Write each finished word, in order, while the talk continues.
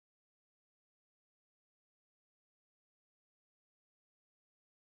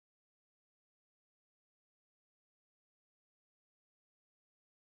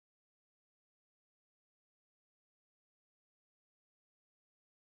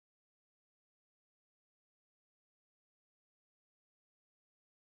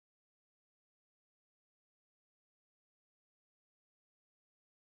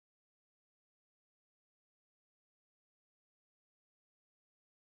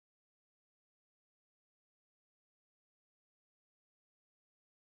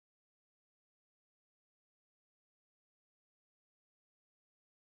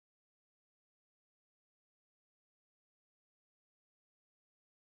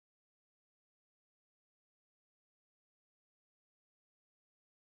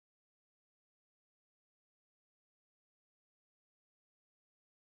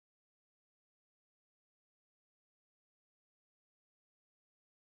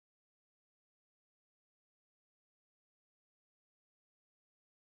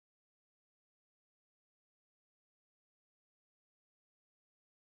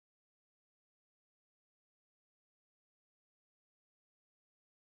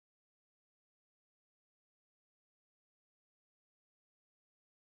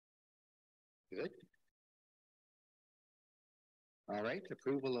Good. All right,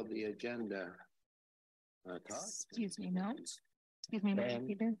 approval of the agenda. Todd? Excuse me, no. Excuse me,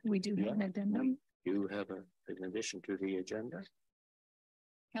 Peter. We do have an addendum. You have an addition to the agenda.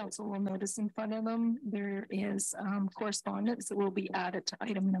 Council will notice in front of them, there is correspondence that will be added to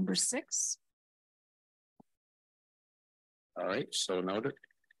item number 6. All right, so noted.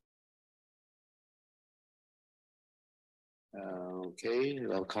 Okay,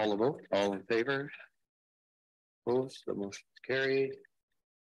 I'll call a vote. All in favor? Opposed? The motion is carried.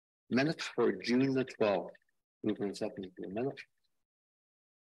 Minutes for June the 12th. Moving second to the minutes.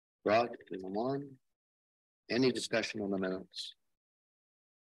 Rod, is them on? Any discussion on the minutes?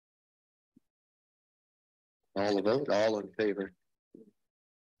 All the vote, all in favor.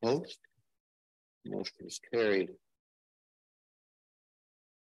 Opposed? Motion is carried.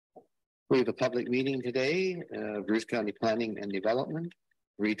 We have a public meeting today. Bruce County Planning and Development,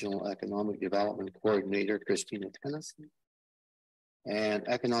 Regional Economic Development Coordinator Christina Tennyson, and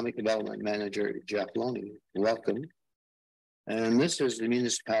Economic Development Manager Jeff Loney. Welcome. And this is the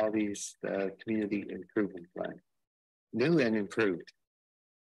municipality's community improvement plan. New and improved.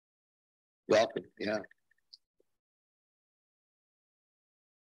 Welcome, yeah.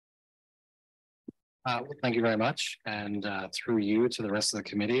 Well, thank you very much. And through you to the rest of the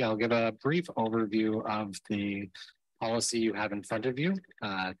committee, I'll give a brief overview of the policy you have in front of you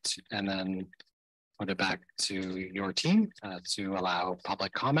and then put it back to your team to allow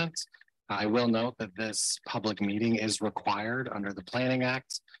public comment. I will note that this public meeting is required under the Planning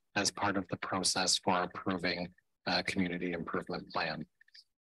Act as part of the process for approving a community improvement plan.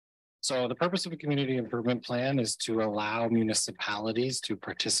 So the purpose of a community improvement plan is to allow municipalities to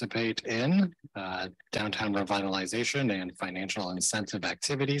participate in downtown revitalization and financial incentive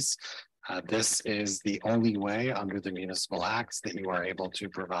activities. This is the only way under the Municipal Acts that you are able to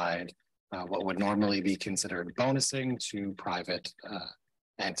provide what would normally be considered bonusing to private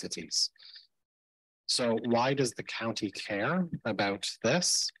entities. So why does the county care about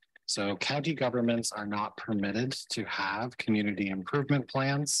this? So county governments are not permitted to have community improvement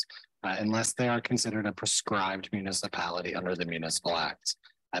plans unless they are considered a prescribed municipality under the Municipal Act.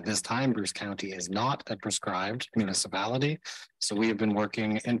 At this time, Bruce County is not a prescribed municipality. So we have been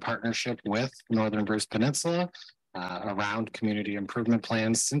working in partnership with Northern Bruce Peninsula around community improvement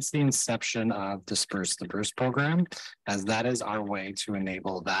plans since the inception of the Spruce the Bruce program, as that is our way to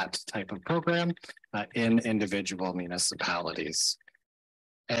enable that type of program in individual municipalities.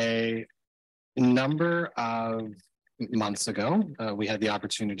 A number of months ago, we had the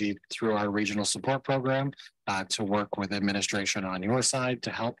opportunity through our regional support program to work with administration on your side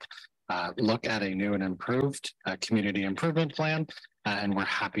to help look at a new and improved community improvement plan. And we're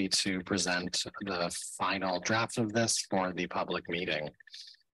happy to present the final draft of this for the public meeting.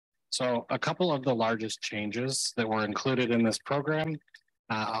 So a couple of the largest changes that were included in this program,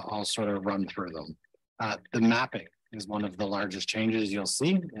 I'll sort of run through them. The mapping is one of the largest changes you'll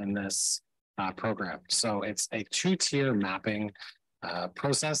see in this program. So it's a 2-tier mapping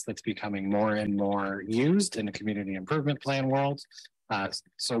process that's becoming more and more used in the community improvement plan world.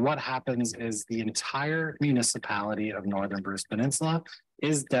 So what happens is the entire municipality of Northern Bruce Peninsula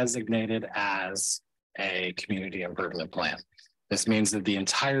is designated as a community improvement plan. This means that the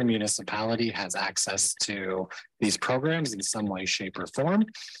entire municipality has access to these programs in some way, shape, or form.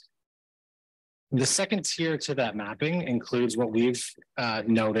 The second tier to that mapping includes what we've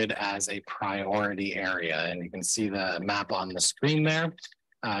noted as a priority area. And you can see the map on the screen there.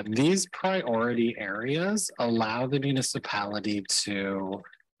 These priority areas allow the municipality to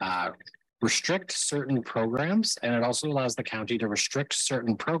restrict certain programs, and it also allows the county to restrict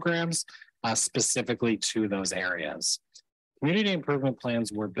certain programs specifically to those areas. Community improvement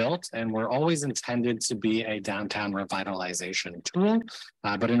plans were built and were always intended to be a downtown revitalization tool,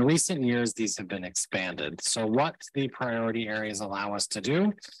 but in recent years, these have been expanded. So what the priority areas allow us to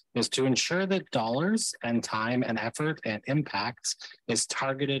do is to ensure that dollars and time and effort and impact is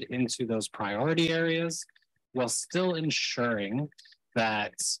targeted into those priority areas while still ensuring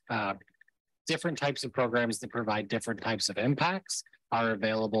that different types of programs that provide different types of impacts are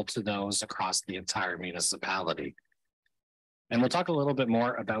available to those across the entire municipality. And we'll talk a little bit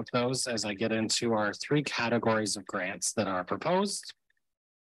more about those as I get into our 3 categories of grants that are proposed.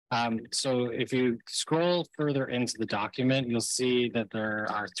 So if you scroll further into the document, you'll see that there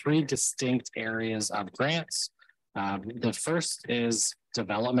are 3 distinct areas of grants. The first is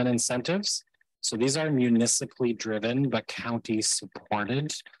development incentives. So these are municipally driven but county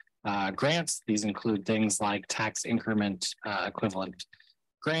supported grants. These include things like tax increment equivalent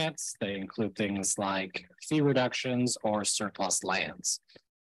grants. They include things like fee reductions or surplus lands.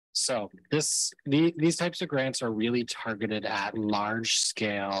 So these types of grants are really targeted at large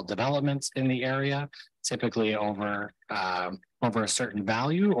scale developments in the area, typically over a certain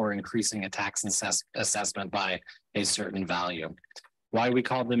value or increasing a tax assessment by a certain value. Why we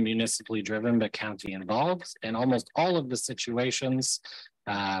call them municipally driven but county involved. In almost all of the situations,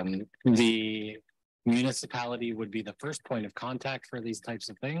 the municipality would be the first point of contact for these types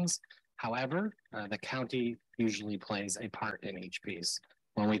of things. However, the county usually plays a part in each piece.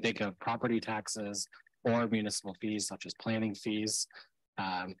 When we think of property taxes or municipal fees, such as planning fees,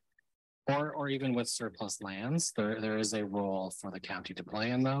 or even with surplus lands, there is a role for the county to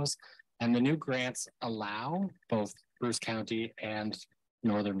play in those. And the new grants allow both Bruce County and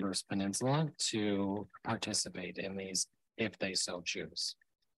Northern Bruce Peninsula to participate in these if they so choose.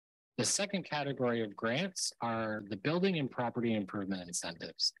 The second category of grants are the building and property improvement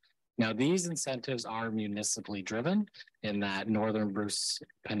incentives. Now, these incentives are municipally driven in that Northern Bruce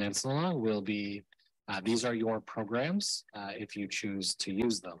Peninsula will be, these are your programs if you choose to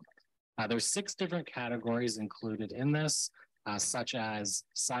use them. There's 6 different categories included in this, such as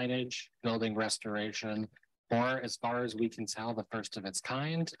signage, building restoration, or as far as we can tell, the first of its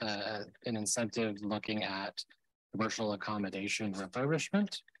kind, an incentive looking at commercial accommodation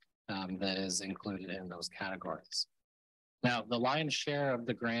refurbishment that is included in those categories. Now, the lion's share of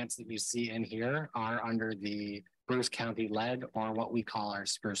the grants that you see in here are under the Bruce County led, or what we call our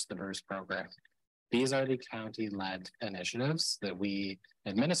Spruce the Bruce program. These are the county led initiatives that we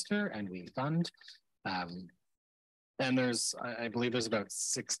administer and we fund. And there's, I believe there's about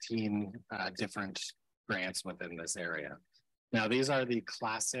 16 different grants within this area. Now, these are the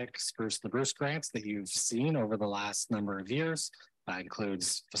classic Spruce the Bruce grants that you've seen over the last number of years. That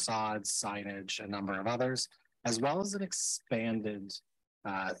includes facades, signage, a number of others, as well as an expanded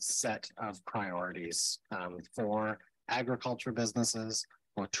set of priorities for agriculture businesses,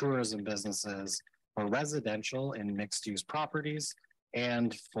 for tourism businesses, for residential and mixed use properties,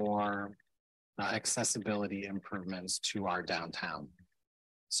 and for accessibility improvements to our downtown.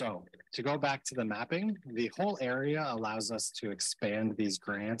 So to go back to the mapping, the whole area allows us to expand these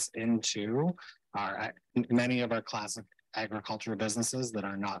grants into many of our classic agriculture businesses that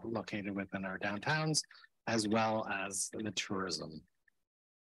are not located within our downtowns, as well as the tourism.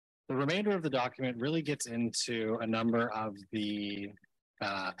 The remainder of the document really gets into a number of the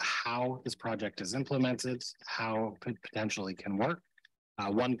how this project is implemented, how it potentially can work.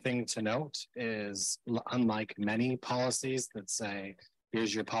 One thing to note is, unlike many policies that say,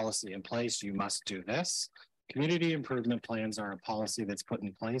 here's your policy in place, you must do this, community improvement plans are a policy that's put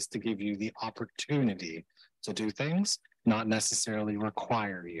in place to give you the opportunity to do things, not necessarily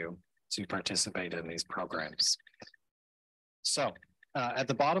require you to participate in these programs. So at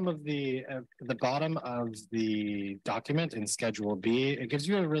the bottom of the document in Schedule B, it gives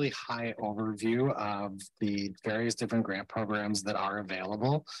you a really high overview of the various different grant programs that are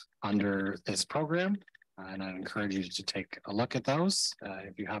available under this program. And I encourage you to take a look at those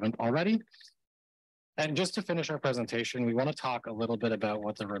if you haven't already. And just to finish our presentation, we want to talk a little bit about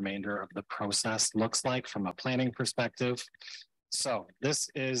what the remainder of the process looks like from a planning perspective. So this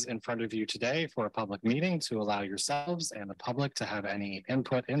is in front of you today for a public meeting to allow yourselves and the public to have any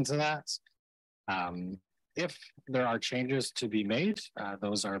input into that. If there are changes to be made,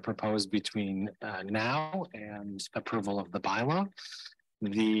 those are proposed between now and approval of the bylaw.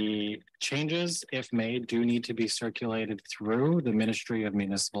 The changes, if made, do need to be circulated through the Ministry of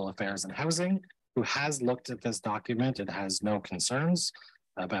Municipal Affairs and Housing, who has looked at this document and has no concerns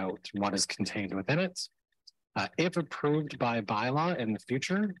about what is contained within it. If approved by bylaw in the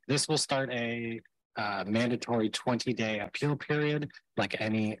future, this will start a mandatory 20-day appeal period, like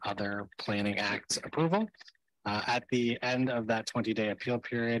any other Planning Act approval. At the end of that 20-day appeal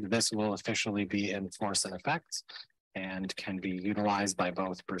period, this will officially be in force and effect and can be utilized by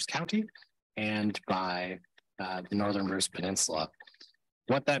both Bruce County and by the Northern Bruce Peninsula.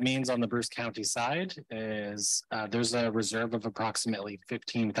 What that means on the Bruce County side is there's a reserve of approximately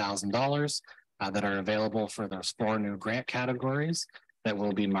 $15,000 that are available for those 4 new grant categories that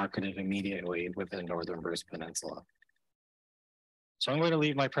will be marketed immediately within Northern Bruce Peninsula. So I'm going to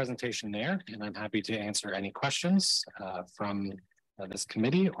leave my presentation there, and I'm happy to answer any questions from this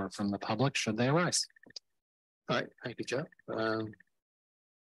committee or from the public should they arise. All right, thank you, Jeff.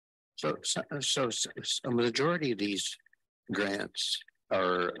 So a majority of these grants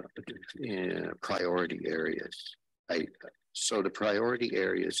are priority areas. So the priority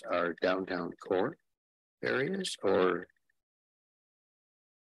areas are downtown core areas, or?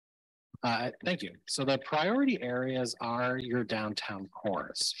 Thank you. So the priority areas are your downtown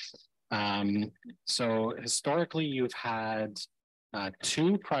cores. So historically, you've had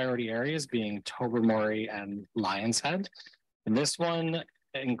two priority areas being Tobermory and Lion's Head. And this one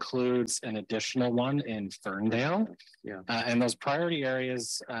includes an additional one in Ferndale. Yeah. And those priority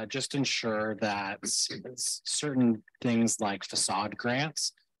areas just ensure that certain things like facade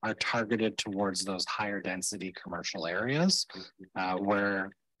grants are targeted towards those higher density commercial areas,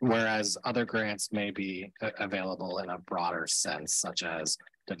 whereas other grants may be available in a broader sense, such as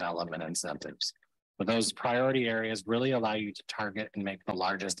development incentives. But those priority areas really allow you to target and make the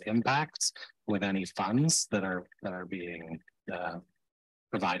largest impacts with any funds that are being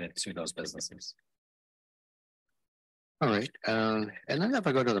provided to those businesses. All right, and then if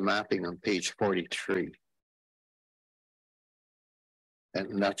I go to the mapping on page 43,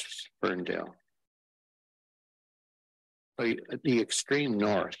 and that's Ferndale. So the extreme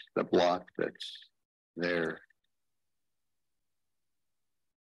north, the block that's there.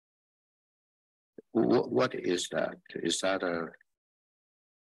 What is that? Is that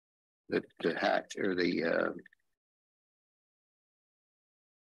the hatch or the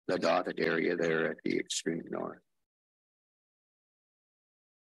dotted area there at the extreme north?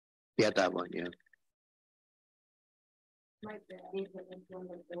 Yeah, that one, yeah.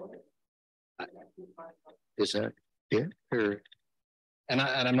 Is that yeah? Or and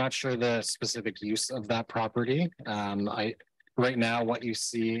I'm not sure the specific use of that property. Right now, what you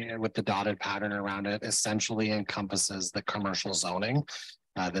see with the dotted pattern around it essentially encompasses the commercial zoning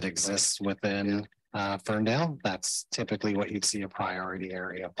that exists within Ferndale. That's typically what you'd see a priority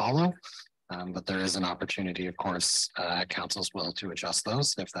area follow. But there is an opportunity, of course, at council's will to adjust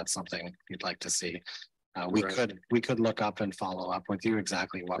those if that's something you'd like to see. We could look up and follow up with you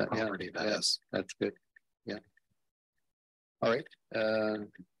exactly what property that is. That's good. Yeah. All right.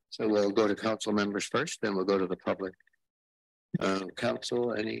 So we'll go to council members first, then we'll go to the public.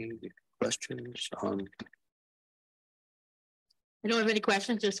 Council, any questions on? I don't have any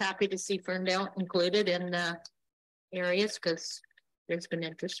questions. Just happy to see Ferndale included in the areas because there's been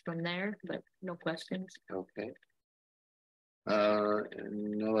interest from there, but no questions. Okay.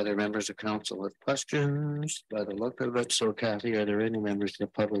 No other members of council with questions by the look of it. So Kathy, are there any members of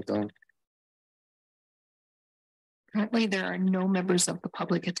the public on? Currently, there are no members of the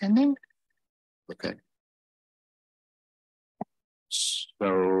public attending. Okay.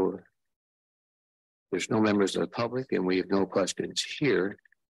 So there's no members of the public and we have no questions here.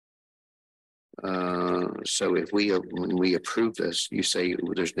 So if when we approve this, you say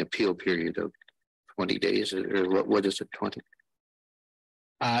there's an appeal period of 20 days or what is it, 20?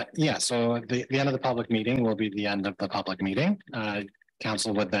 Yeah, so the end of the public meeting will be the end of the public meeting.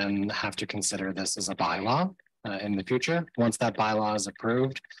 Council would then have to consider this as a bylaw in the future. Once that bylaw is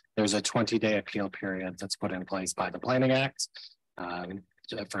approved, there's a 20-day appeal period that's put in place by the Planning Act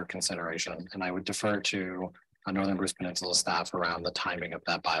for consideration. And I would defer to Northern Bruce Peninsula staff around the timing of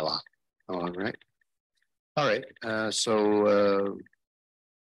that bylaw. All right. All right. So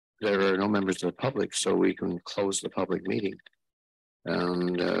there are no members of the public, so we can close the public meeting.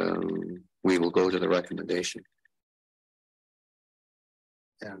 And we will go to the recommendation.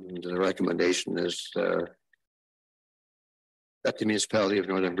 And the recommendation is that the municipality of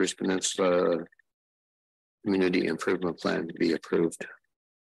Northern Bruce Peninsula Community Improvement Plan be approved.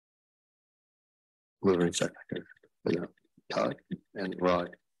 Mover and seconder, Todd and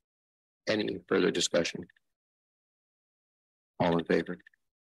Rod. Any further discussion? All in favor?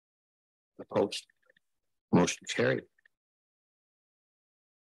 Opposed? Motion carried.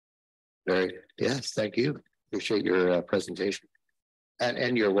 Very, yes, thank you. Appreciate your presentation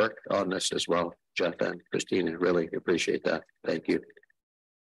and your work on this as well, Jeff and Christina. Really appreciate that. Thank you.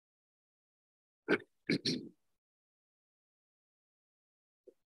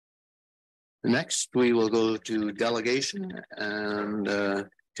 Next, we will go to delegation and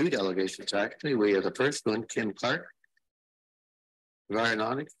two delegations actually. We have the first one, Kim Clarke.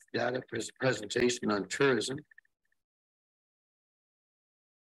 Environics data presentation on tourism.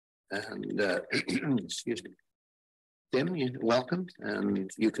 And excuse me. Tim, welcome,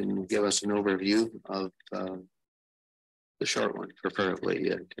 and you can give us an overview of the short one,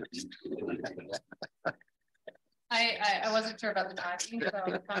 preferably. I wasn't sure about the timing, so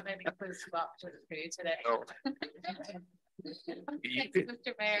I thought maybe please swap to you today. Oh. Thanks,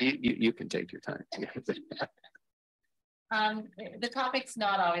 Mr. Mayor. You can take your time. The topic's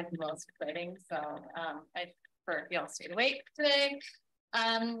not always the most exciting, so I prefer if y'all stay to wait today.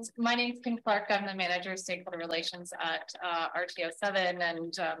 My name's Kim Clarke. I'm the manager of stakeholder relations at RTO7,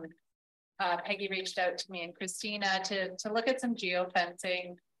 and Peggy reached out to me and Christina to look at some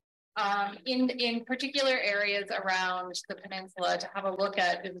geofencing in particular areas around the peninsula to have a look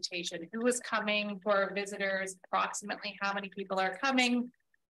at visitation. Who is coming for visitors? Approximately how many people are coming?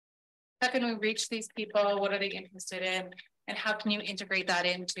 How can we reach these people? What are they interested in? And how can you integrate that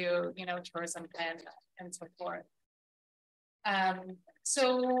into, you know, tourism and so forth?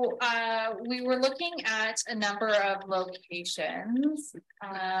 We were looking at a number of locations,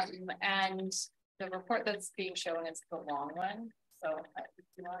 and the report that's being shown is the long one. So if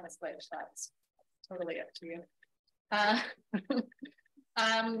you want to switch, that's totally up to you.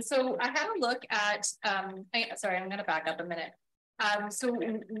 So I had a look at, sorry, I'm going to back up a minute. So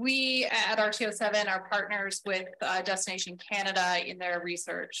we at RTO7 are partners with Destination Canada in their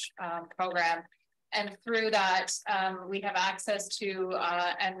research program. And through that, we have access to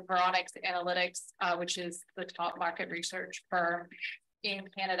Environics Analytics, which is the top market research firm in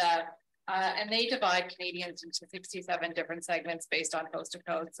Canada. And they divide Canadians into 67 different segments based on postal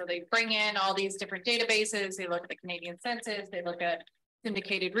code. So they bring in all these different databases. They look at the Canadian census, they look at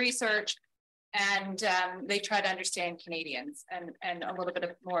syndicated research, and they try to understand Canadians and a little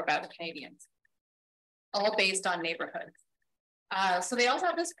bit more about Canadians, all based on neighborhoods. So they also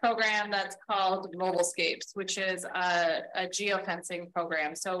have this program that's called Mobilescapes, which is a geofencing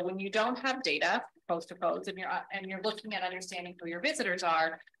program. So when you don't have data, postal codes, and you're looking at understanding who your visitors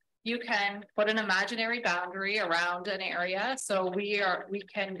are, you can put an imaginary boundary around an area. So we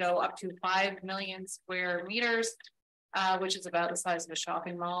can go up to 5 million square meters, which is about the size of a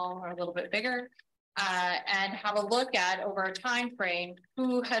shopping mall or a little bit bigger, and have a look at over a time frame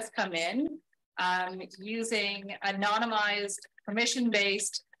who has come in using anonymized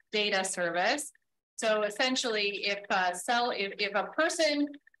permission-based data service. So essentially, if a person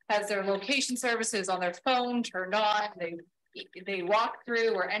has their location services on their phone turned on, they walk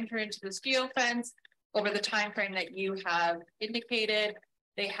through or enter into this geofence over the time frame that you have indicated.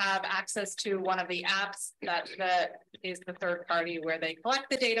 They have access to one of the apps that is the third party where they collect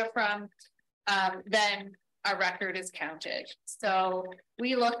the data from. Then a record is counted. So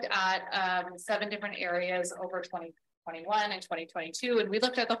we looked at 7 different areas over 2021 and 2022, and we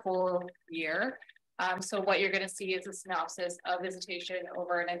looked at the whole year. So what you're going to see is a synopsis of visitation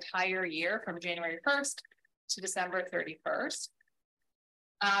over an entire year from January 1st to December 31st.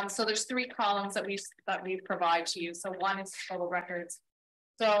 So there's 3 columns that we provide to you. So one is total records.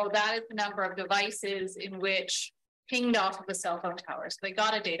 So that is the number of devices in which pinged off of a cell phone tower. So they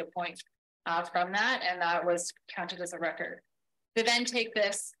got a data point from that, and that was counted as a record. They then take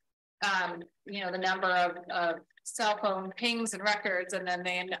this, the number of cell phone pings and records, and then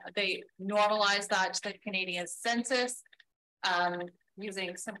they normalize that to the Canadian census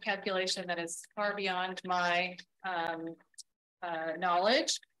using some calculation that is far beyond my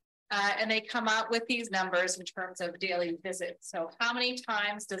knowledge. And they come out with these numbers in terms of daily visits. So how many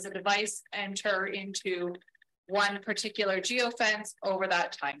times does a device enter into one particular geofence over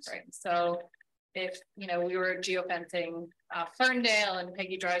that time frame? So if we were geofencing Ferndale, and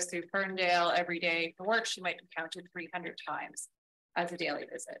Peggy drives through Ferndale every day for work, she might be counted 300 times as a daily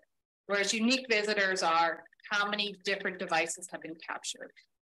visit. Whereas unique visitors are how many different devices have been captured.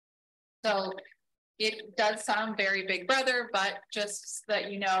 So it does sound very big brother, but just so that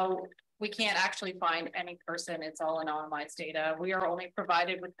we can't actually find any person. It's all anonymized data. We are only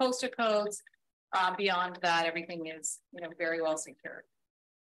provided with postal codes. Beyond that, everything is very well secured.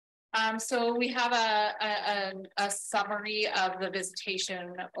 So we have a summary of the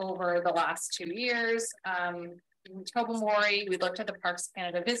visitation over the last 2 years. In Tobermory, we looked at the Parks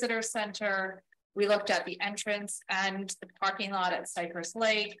Canada Visitor Center. We looked at the entrance and the parking lot at Cypress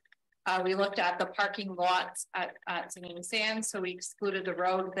Lake. We looked at the parking lots at Singing Sands, so we excluded the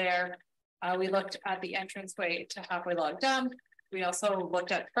road there. We looked at the entranceway to Halfway Log Dump. We also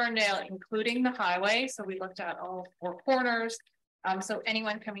looked at Ferndale, including the highway. So we looked at all 4 corners. So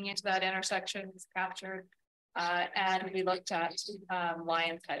anyone coming into that intersection is captured. And we looked at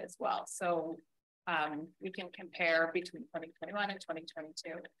Lion's Head as well. So we can compare between 2021 and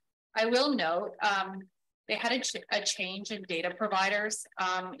 2022. I will note, they had a change in data providers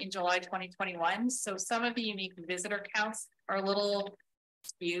in July 2021. So some of the unique visitor counts are a little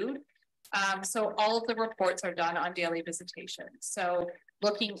skewed. So all of the reports are done on daily visitation. So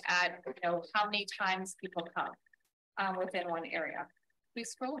looking at how many times people come within one area. If we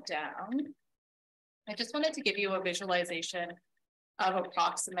scroll down, I just wanted to give you a visualization of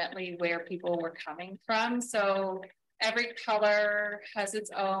approximately where people were coming from. So every color has its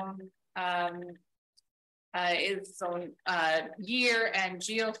own year and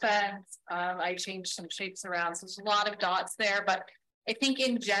geofence. I changed some shapes around, so there's a lot of dots there, but I think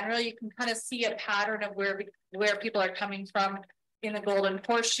in general you can kind of see a pattern of where people are coming from in the Golden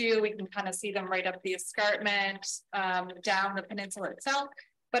Horseshoe. We can kind of see them right up the escarpment, down the peninsula itself,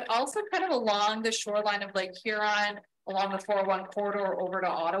 but also kind of along the shoreline of Lake Huron, along the 401 corridor over to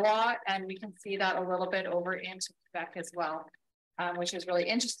Ottawa. And we can see that a little bit over into Quebec as well, which is really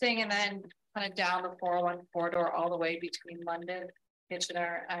interesting. And then kind of down the 401 corridor all the way between London,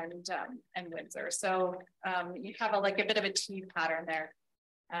 Kitchener, and Windsor. So you have a bit of a T pattern there,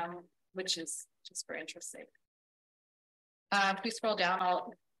 which is super interesting. Please scroll down.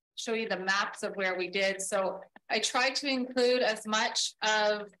 I'll show you the maps of where we did. So I tried to include as much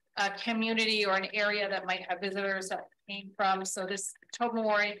of a community or an area that might have visitors that came from. So this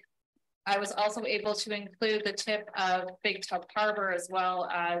Tobermory, I was also able to include the tip of Big Tub Harbor as well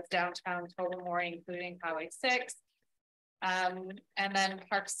as downtown Tobermory, including Highway 6. And then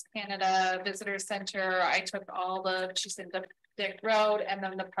Parks Canada Visitor Center, I took all the Dick Road and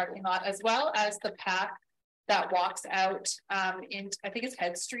then the parking lot, as well as the path that walks out in, I think it's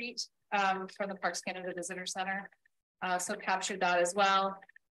Head Street from the Parks Canada Visitor Center. So captured that as well.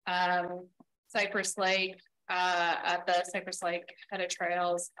 Cypress Lake, at the Cypress Lake head of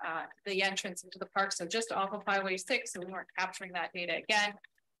trails, the entrance into the park. So just off of Highway 6, so we weren't capturing that data again.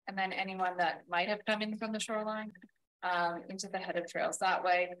 And then anyone that might have come in from the shoreline into the head of trails that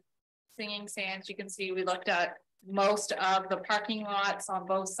way. Singing Sands, you can see we looked at most of the parking lots on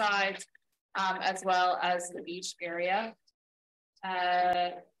both sides, as well as the beach area.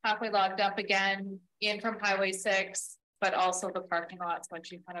 Halfway logged up again in from Highway 6, but also the parking lots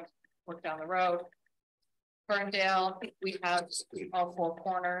once you kind of look down the road. Ferndale, we have all 4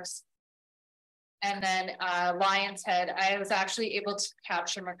 corners. And then Lions Head, I was actually able to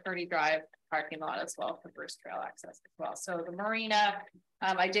capture McCurdy Drive parking lot as well for first trail access as well. So the marina,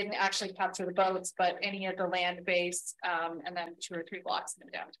 I didn't actually capture the boats, but any of the land base, and then 2 or 3 blocks in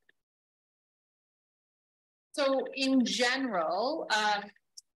the downtown. So in general,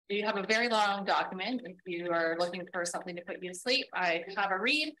 you have a very long document. If you are looking for something to put you to sleep, I have a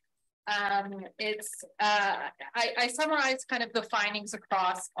read. I summarized kind of the findings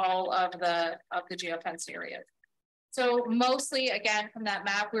across all of the geofenced areas. So mostly, again, from that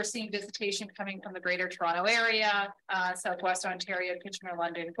map, we're seeing visitation coming from the Greater Toronto Area, Southwest Ontario, Kitchener,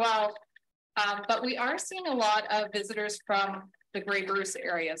 London, Guelph. But we are seeing a lot of visitors from the Grey Bruce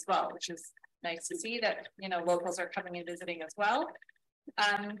area as well, which is nice to see that, you know, locals are coming and visiting as well.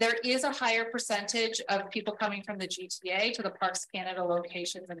 There is a higher percentage of people coming from the GTA to the Parks Canada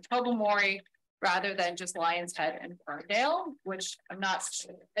locations in Tobermory rather than just Lions Head and Ferndale, which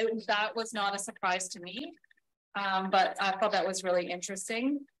that was not a surprise to me. But I thought that was really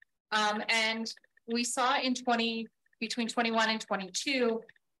interesting. And we saw between 21 and 22,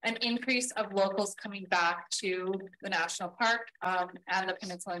 an increase of locals coming back to the national park and the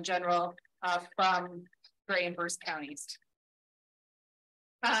peninsula in general from Grey and Bruce counties.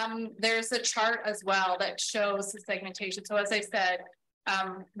 There's a chart as well that shows the segmentation. So as I said,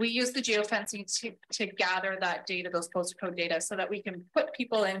 we use the geofencing to gather that data, those postal code data, so that we can put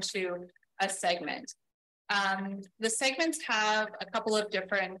people into a segment. The segments have a couple of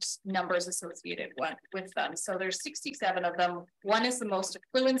different numbers associated with them. So there's 67 of them. One is the most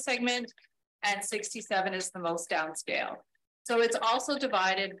affluent segment and 67 is the most downscale. So it's also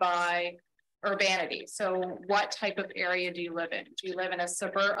divided by urbanity. So what type of area do you live in? Do you live in a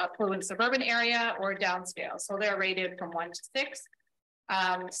affluent suburban area or downscale? So they're rated from 1 to 6.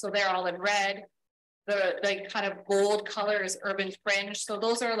 So they're all in red. The kind of gold color is urban fringe. So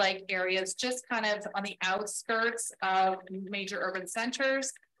those are like areas just kind of on the outskirts of major urban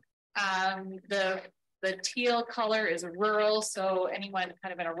centers. The teal color is rural. So anyone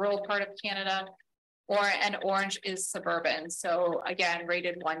kind of in a rural part of Canada, and orange is suburban. So again,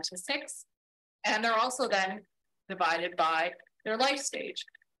 rated 1 to 6. And they're also then divided by their life stage.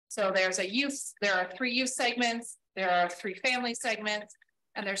 So there are 3 youth segments, there are 3 family segments,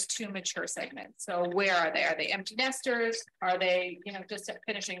 and there's 2 mature segments. So where are they? Are they empty nesters? Are they, you know, just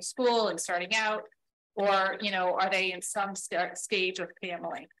finishing school and starting out? Or, you know, are they in some stage of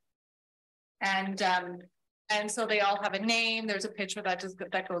family? And so they all have a name. There's a picture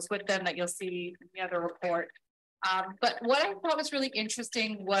that goes with them that you'll see in the other report. But what I thought was really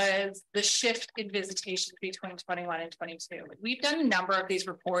interesting was the shift in visitation between 21 and 22. We've done a number of these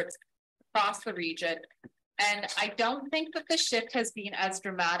reports across the region, and I don't think that the shift has been as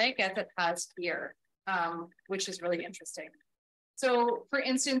dramatic as it has here, which is really interesting. So for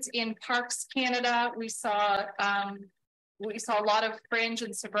instance, in Parks Canada, we saw a lot of fringe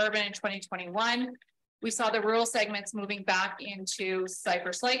and suburban in 2021. We saw the rural segments moving back into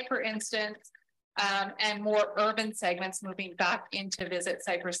Cypress Lake, for instance, and more urban segments moving back into visit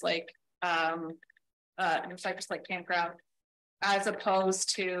Cypress Lake, Cypress Lake Campground. as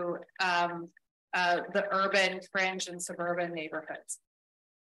opposed to the urban fringe and suburban neighborhoods.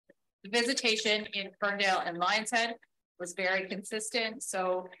 The visitation in Ferndale and Lions Head was very consistent.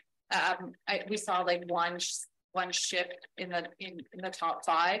 So we saw like one shift in the top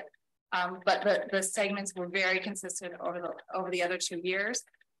 5, but the segments were very consistent over the other 2 years.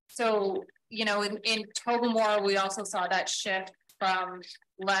 So you know, in Tobermory, we also saw that shift from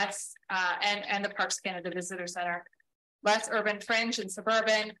less and the Parks Canada Visitor Center, less urban fringe and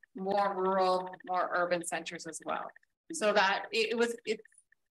suburban, more rural, more urban centers as well. So that it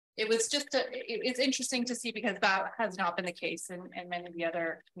was just it's interesting to see, because that has not been the case in many of the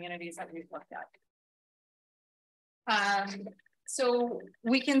other communities that we've looked at. So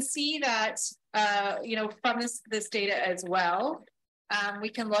we can see that you know, from this data as well. We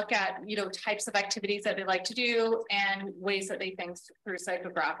can look at, you know, types of activities that they like to do and ways that they think through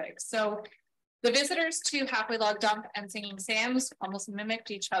psychographics. So the visitors to Halfway Log Dump and Singing Sam's almost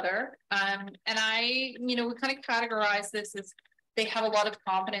mimicked each other. And you know, we kind of categorize this as they have a lot of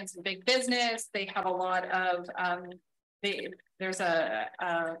confidence in big business. They have a lot of, there's a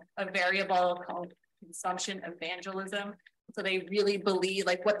variable called consumption evangelism. So they really believe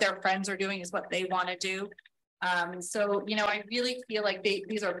like what their friends are doing is what they want to do. So, you know, I really feel like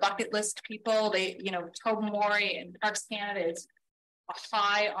these are bucket list people. They, you know, Tobermory and Parks Canada is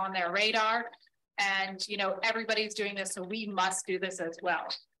high on their radar, and, you know, everybody's doing this, so we must do this as well.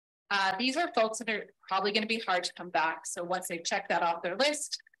 These are folks that are probably going to be hard to come back. So once they check that off their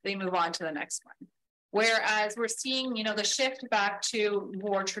list, they move on to the next one. Whereas we're seeing, you know, the shift back to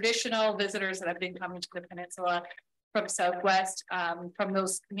more traditional visitors that have been coming to the peninsula from Southwest, from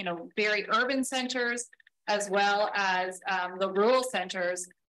those, you know, very urban centers, as well as the rural centers.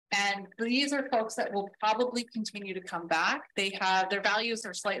 And these are folks that will probably continue to come back. They have, their values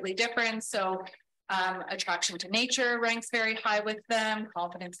are slightly different. So attraction to nature ranks very high with them.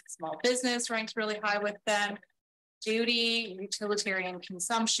 Confidence in small business ranks really high with them. Duty, utilitarian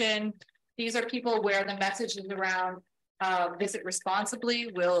consumption. These are people where the messages around visit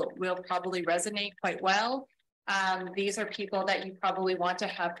responsibly will probably resonate quite well. These are people that you probably want to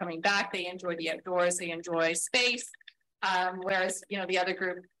have coming back. They enjoy the outdoors, they enjoy space, whereas, you know, the other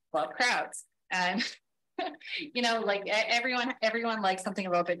group love crowds. And, you know, like everyone likes something a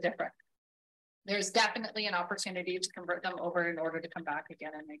little bit different. There's definitely an opportunity to convert them over in order to come back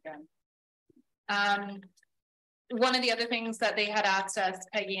again and again. One of the other things that they had asked us,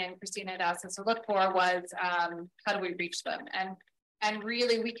 Peggy and Christina had asked us to look for was how do we reach them? And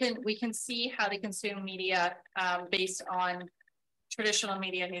really, we can see how they consume media based on traditional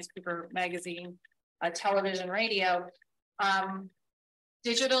media, newspaper, magazine, television, radio.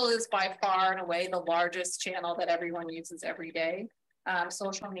 Digital is by far and away the largest channel that everyone uses every day.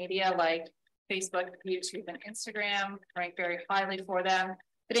 Social media like Facebook, YouTube, and Instagram rank very highly for them.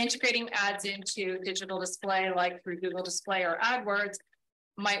 But integrating ads into digital display, like through Google Display or AdWords,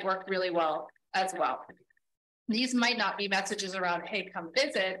 might work really well as well. These might not be messages around, hey, come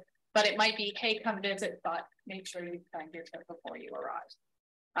visit, but it might be, hey, come visit, but make sure you plan your trip before you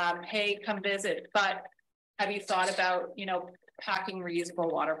arrive. Hey, come visit, but have you thought about, you know, packing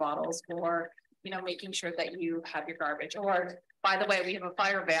reusable water bottles, or, you know, making sure that you have your garbage? Or, by the way, we have a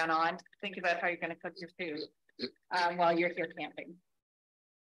fire ban on. Think about how you're going to cook your food while you're here camping.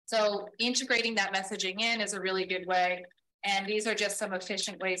 So integrating that messaging in is a really good way. And these are just some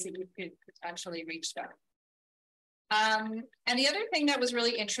efficient ways that you could potentially reach them. And the other thing that was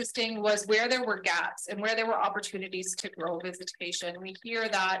really interesting was where there were gaps and where there were opportunities to grow visitation. We hear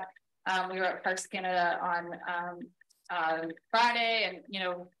that we were at Parks Canada on Friday, and, you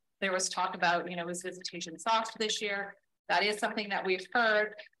know, there was talk about, you know, was visitation soft this year? That is something that we've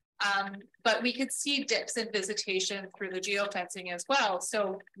heard. But we could see dips in visitation through the geofencing as well.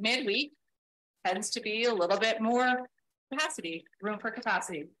 So midweek tends to be a little bit more capacity, room for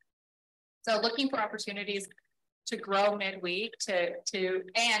capacity. So looking for opportunities to grow midweek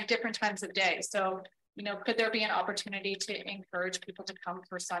and different times of day. So, you know, could there be an opportunity to encourage people to come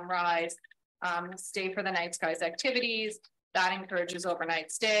for sunrise, stay for the night skies activities? That encourages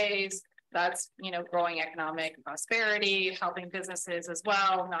overnight stays. That's, you know, growing economic prosperity, helping businesses as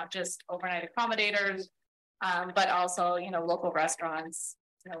well, not just overnight accommodators, but also, you know, local restaurants.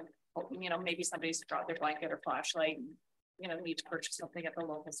 You know, maybe somebody's dropped their blanket or flashlight and, you know, need to purchase something at the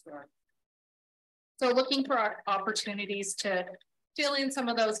local store. So looking for opportunities to fill in some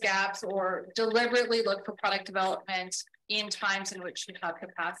of those gaps, or deliberately look for product development in times in which you have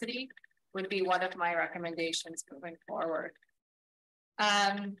capacity, would be one of my recommendations moving forward.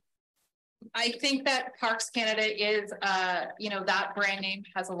 I think that Parks Canada is, you know, that brand name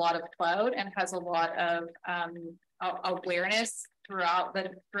has a lot of clout and has a lot of awareness throughout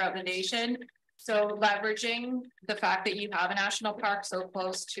the nation. So leveraging the fact that you have a national park so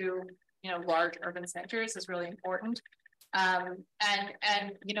close to, large urban centers is really important. And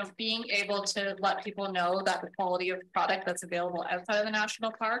being able to let people know that the quality of product that's available outside of the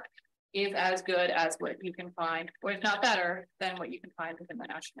national park is as good as what you can find, or if not better than what you can find within the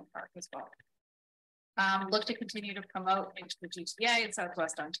national park as well. Look to continue to promote into the GTA in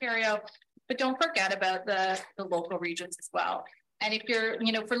Southwest Ontario, but don't forget about the local regions as well. And if you're,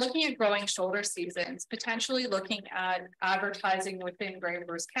 if we're looking at growing shoulder seasons, potentially looking at advertising within Grey and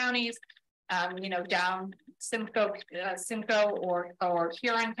Bruce counties, down Simcoe or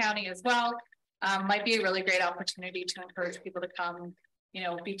Huron County as well, might be a really great opportunity to encourage people to come,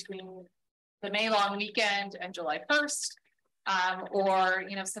 between the May long weekend and July 1st, or,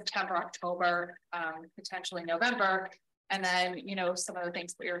 September, October, potentially November. And then, some of the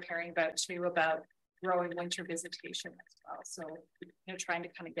things that you're hearing about too, about growing winter visitation as well. So, trying to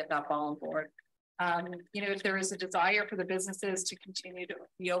kind of get that ball on board. If there is a desire for the businesses to continue to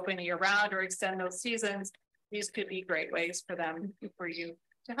be open year round or extend those seasons, these could be great ways for you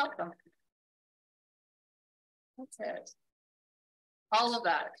to help them. That's it. All of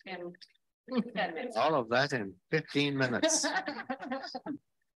that in 10 minutes. All of that in 15 minutes.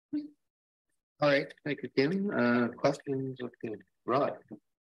 All right, thank you, Kim. Questions of Kim? Rod?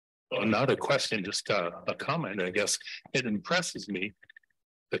 Well, not a question, just a comment, I guess. It impresses me,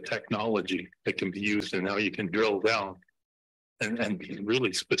 the technology that can be used and how you can drill down and be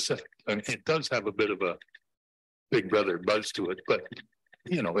really specific. I mean, it does have a bit of a big brother buzz to it, but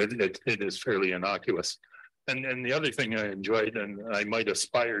it is fairly innocuous. And the other thing I enjoyed and I might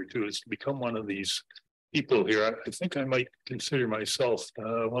aspire to is to become one of these people here. I think I might consider myself,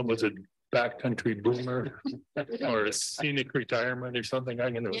 what was it, backcountry boomer or a scenic retirement or something.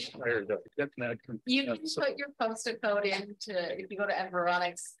 I'm going to aspire to get that. You can put your postal code into, if you go to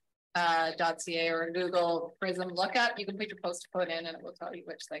Environics .ca or Google Prism lookup, you can put your postal code in and it will tell you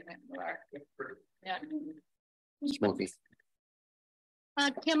which segment you are. Yeah. Smoky.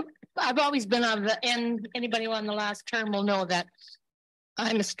 Kim, I've always been on and anybody on the last term will know that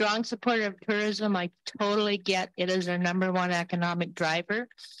I'm a strong supporter of tourism. I totally get it is our #1 economic driver.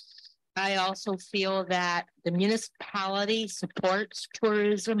 I also feel that the municipality supports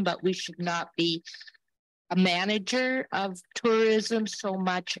tourism, but we should not be a manager of tourism so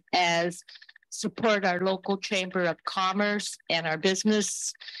much as support our local chamber of commerce and our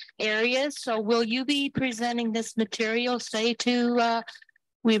business areas. So will you be presenting this material, say to,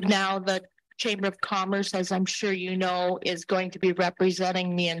 we've now the Chamber of Commerce, as I'm sure you know, is going to be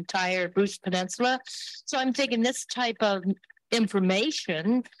representing the entire Bruce Peninsula. So I'm thinking this type of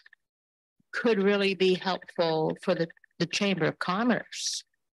information could really be helpful for the Chamber of Commerce.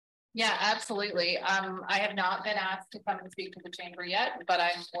 Yeah, absolutely. I have not been asked to come and speak to the chamber yet, but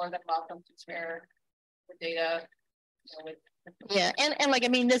I'm more than welcome to share the data. Yeah, and like, I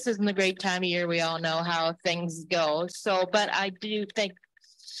mean, this isn't a great time of year. We all know how things go. So, but I do think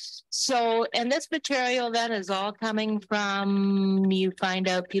so. And this material then is all coming from, you find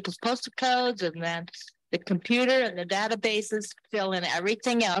out people's postal codes and then the computer and the databases fill in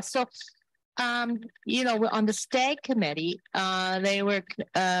everything else. So, on the STAG committee, they were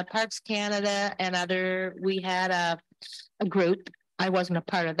Parks Canada and we had a group. I wasn't a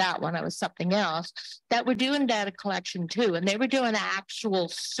part of that one. I was something else that were doing data collection too. And they were doing actual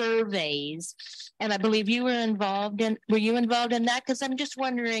surveys. And I believe you were involved were you involved in that? Because I'm just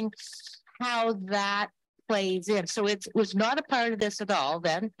wondering how that plays in. So it was not a part of this at all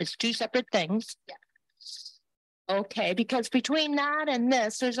then. It's two separate things. Yeah. Okay, because between that and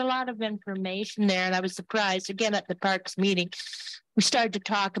this, there's a lot of information there. And I was surprised again at the Parks meeting. We started to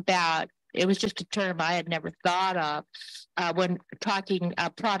talk about, it was just a term I had never thought of when talking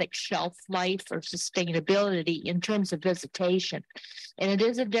product shelf life or sustainability in terms of visitation. And it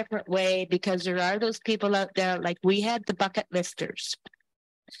is a different way because there are those people out there, like we had the bucket listers.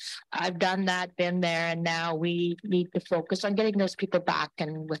 I've done that, been there, and now we need to focus on getting those people back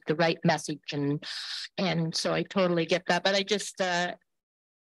and with the right message. And so I totally get that. But I just, think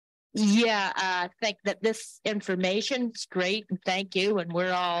that this information is great and thank you. And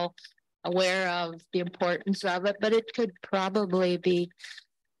we're all aware of the importance of it, but it could probably be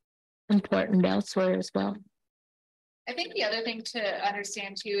important elsewhere as well. I think the other thing to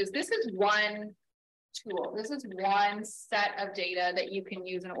understand too is this is one tool. This is one set of data that you can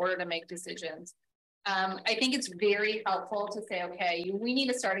use in order to make decisions. I think it's very helpful to say, okay, we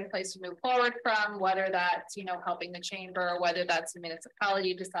need a starting place to move forward from, whether that's, helping the chamber, or whether that's the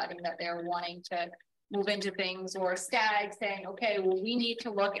municipality deciding that they're wanting to, move into things, or STAG saying, okay, well, we need to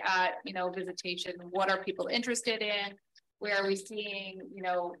look at, you know, visitation. What are people interested in? Where are we seeing, you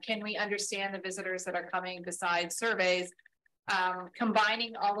know, can we understand the visitors that are coming besides surveys?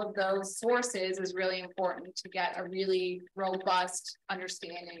 Combining all of those sources is really important to get a really robust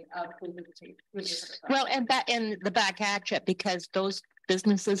understanding of who visitors are. Well, and that in the back hatch it, because those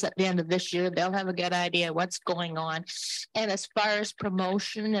businesses at the end of this year, they'll have a good idea what's going on. And as far as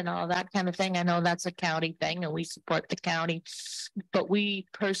promotion and all that kind of thing, I know that's a county thing and we support the county, but we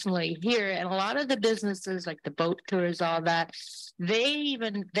personally here, and a lot of the businesses like the boat tours, all that, they've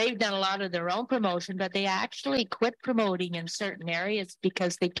done a lot of their own promotion, but they actually quit promoting in certain areas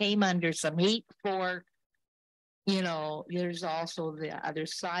because they came under some heat for, you know, there's also the other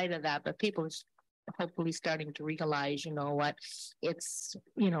side of that, but people hopefully starting to realize, you know what, it's,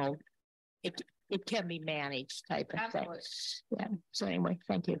 you know, it can be managed type of Absolutely. thing. Yeah. So anyway,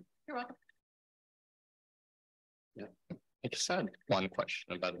 thank you. You're welcome. I just had one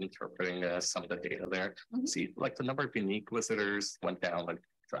question about interpreting some of the data there. See, like the number of unique visitors went down like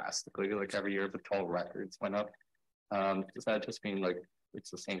drastically, like every year, but total records went up. Does that just mean like it's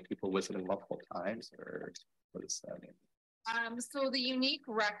the same people visiting multiple times, or what does that mean? So the unique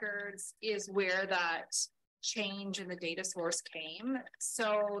records is where that change in the data source came.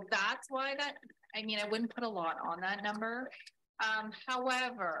 So that's why that, I mean, I wouldn't put a lot on that number.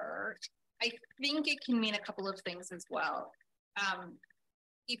 However, I think it can mean a couple of things as well.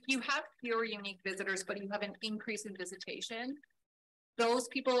 If you have fewer unique visitors, but you have an increase in visitation, those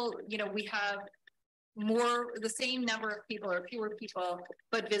people, you know, we have the same number of people or fewer people,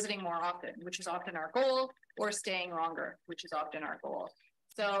 but visiting more often, which is often our goal, or staying longer, which is often our goal.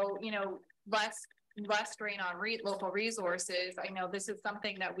 So, you know, less strain on local resources. I know this is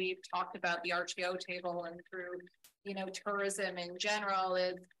something that we've talked about, the RTO table, and through, you know, tourism in general,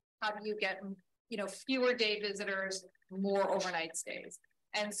 is how do you get, you know, fewer day visitors, more overnight stays.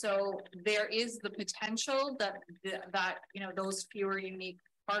 And so there is the potential that you know, those fewer unique,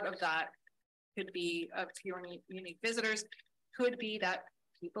 part of that could be fewer unique visitors, could be that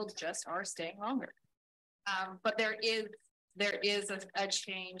people just are staying longer. But there is a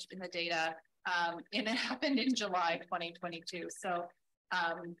change in the data, and it happened in July 2022. So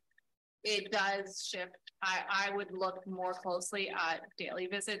it does shift. I would look more closely at daily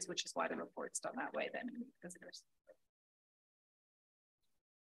visits, which is why the report's done that way than visitors.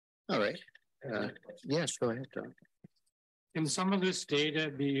 All right. Yes, go ahead, John. Can some of this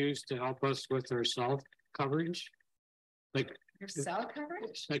data be used to help us with our cell coverage? Like Your cell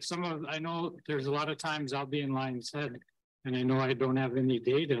coverage? like I know there's a lot of times I'll be in Lion's Head and I know I don't have any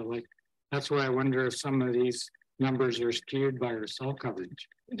data. Like that's why I wonder if some of these numbers are skewed by our cell coverage.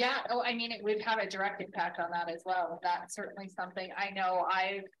 Yeah. Oh, I mean, it would have a direct impact on that as well. That's certainly something I know.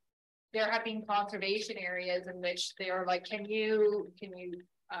 There have been conservation areas in which they are like, can you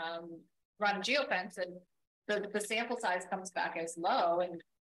run a geofence, and the sample size comes back as low, and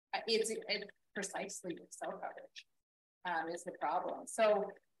it's precisely cell coverage is the problem. So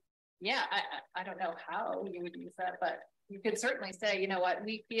yeah, I don't know how you would use that, but you could certainly say, you know what,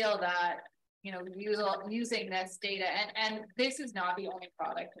 we feel that, you know, using this data, and this is not the only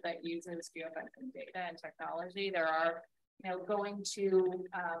product that uses geofencing data and technology. There are, you know, going to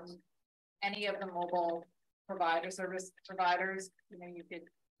any of the mobile service providers, you know, you could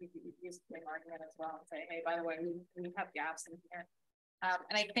use the same argument as well and say, hey, by the way, we have gaps in here.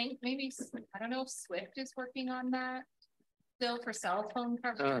 And I think maybe, I don't know if Swift is working on that still for cell phone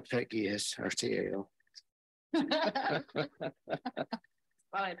coverage. Peggy, yes, our CAO.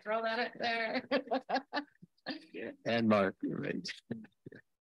 Well, I throw that out there. And Mark, right.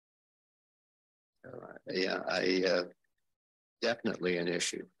 Yeah, definitely an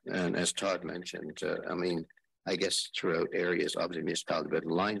issue. And as Todd mentioned, I mean, I guess throughout areas of the municipality, but in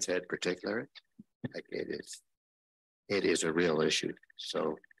Lion's Head particular, like it is a real issue.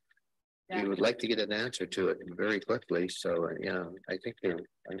 So we would like to get an answer to it very quickly. So, yeah, I think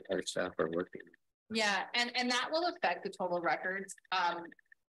our staff are working. Yeah, and that will affect the total records.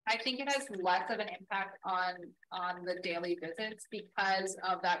 I think it has less of an impact on the daily visits because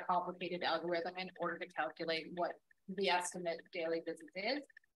of that complicated algorithm in order to calculate what the estimate daily visits is.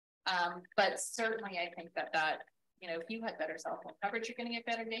 But certainly I think that, you know, if you had better cell phone coverage, you're going to get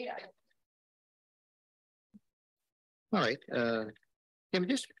better data. All right.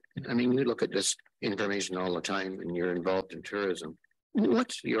 I mean, we look at this information all the time and you're involved in tourism.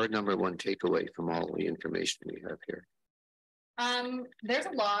 What's your number one takeaway from all the information we have here? There's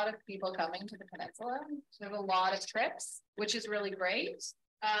a lot of people coming to the peninsula. There's a lot of trips, which is really great.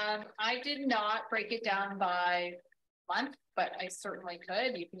 I did not break it down by month, but I certainly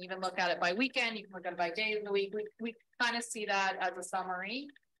could. You can even look at it by weekend. You can look at it by days of the week. We kind of see that as a summary.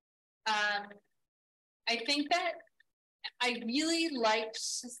 I think that I really like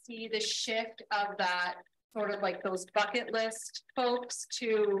to see the shift of that sort of like those bucket list folks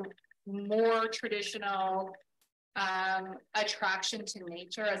to more traditional attraction to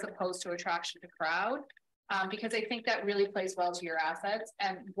nature as opposed to attraction to crowd. Because I think that really plays well to your assets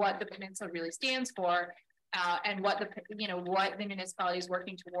and what the peninsula really stands for, and what what the municipality is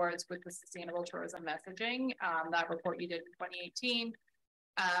working towards with the sustainable tourism messaging. That report you did in 2018.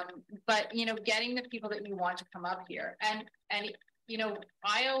 But getting the people that you want to come up here, and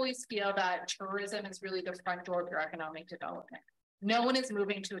I always feel that tourism is really the front door of your economic development. No one is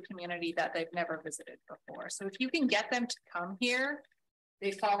moving to a community that they've never visited before. So if you can get them to come here,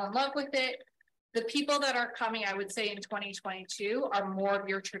 they fall in love with it. The people that are coming, I would say in 2022, are more of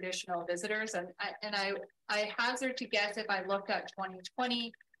your traditional visitors. And I hazard to guess, if I looked at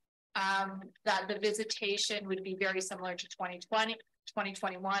 2020, that the visitation would be very similar to 2020,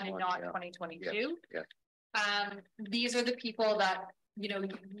 2021, and not 2022. These are the people that,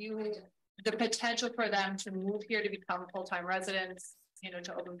 the potential for them to move here to become full-time residents,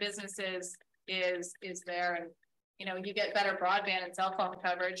 to open businesses is there. And, you get better broadband and cell phone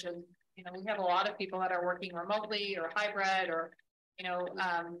coverage, and we have a lot of people that are working remotely or hybrid, or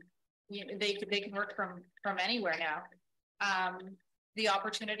they can work from anywhere now. The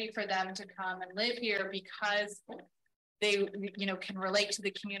opportunity for them to come and live here because they can relate to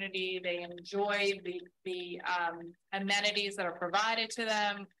the community, they enjoy the amenities that are provided to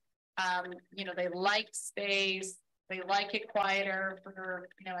them. They like space, they like it quieter for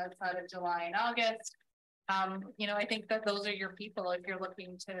outside of July and August. I think that those are your people if you're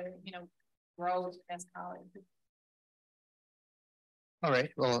looking to, grow as college. All right.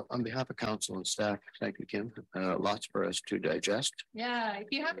 Well, on behalf of council and staff, thank you, Kim. Lots for us to digest. Yeah. If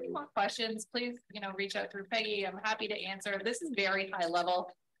you have any more questions, please, reach out through Peggy. I'm happy to answer. This is very high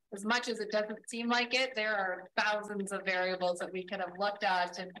level. As much as it doesn't seem like it, there are thousands of variables that we could have looked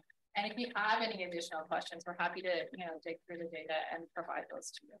at. And if you have any additional questions, we're happy to, dig through the data and provide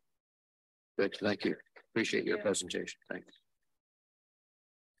those to you. Good. Thank you. Appreciate your presentation. Thanks.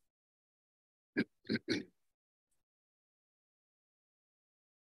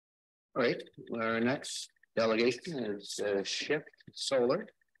 All right. Our next delegation is Shift Solar.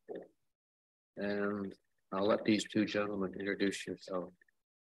 And I'll let these two gentlemen introduce yourselves,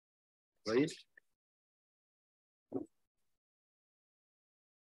 please.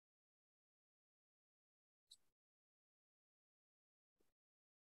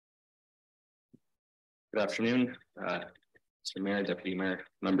 Good afternoon, Mr. Mayor, Deputy Mayor,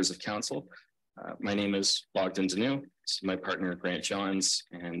 members of council. My name is Bogdan Danu. This is my partner, Grant Johns,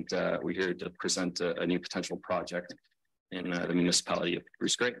 and we're here to present a new potential project in the municipality of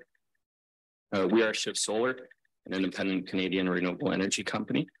Bruce Grey. We are Shift Solar, an independent Canadian renewable energy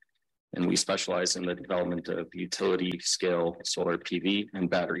company, and we specialize in the development of utility scale solar PV and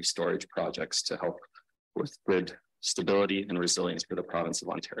battery storage projects to help with grid stability and resilience for the province of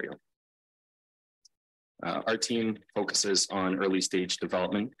Ontario. Our team focuses on early stage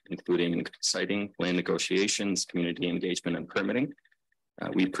development, including siting, land negotiations, community engagement, and permitting.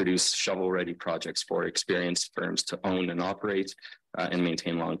 We produce shovel-ready projects for experienced firms to own and operate and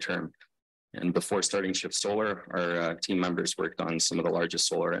maintain long-term. And before starting Shift Solar, our team members worked on some of the largest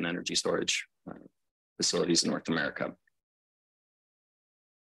solar and energy storage facilities in North America.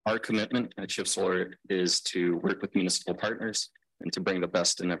 Our commitment at Shift Solar is to work with municipal partners and to bring the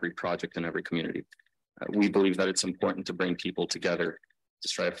best in every project in every community. We believe that it's important to bring people together to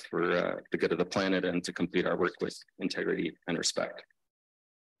strive for the good of the planet and to complete our work with integrity and respect.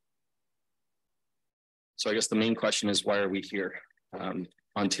 So I guess the main question is, why are we here?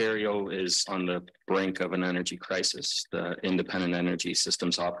 Ontario is on the brink of an energy crisis. The Independent Energy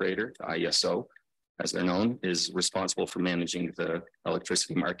Systems Operator, the IESO, as they're known, is responsible for managing the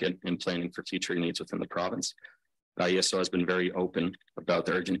electricity market and planning for future needs within the province. The IESO has been very open about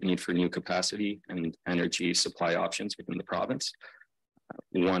the urgent need for new capacity and energy supply options within the province.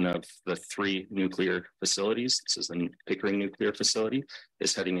 One of the 3 nuclear facilities, this is the Pickering nuclear facility,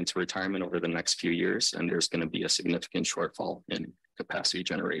 is heading into retirement over the next few years, and there's going to be a significant shortfall in capacity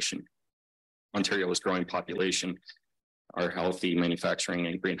generation. Ontario's growing population, our healthy manufacturing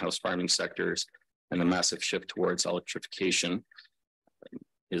and greenhouse farming sectors, and the massive shift towards electrification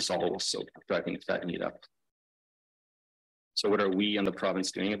is also driving that need up. So what are we in the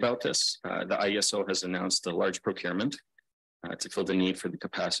province doing about this? The IESO has announced a large procurement to fill the need for the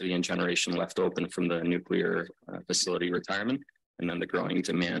capacity and generation left open from the nuclear facility retirement, and then the growing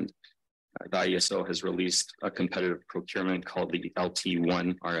demand. The ISO has released a competitive procurement called the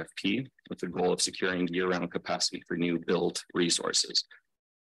LT1 RFP with the goal of securing year-round capacity for new build resources.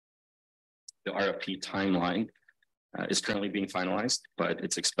 The RFP timeline is currently being finalized, but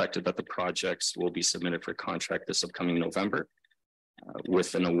it's expected that the projects will be submitted for contract this upcoming November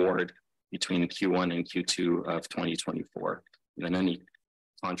with an award between Q1 and Q2 of 2024. And then any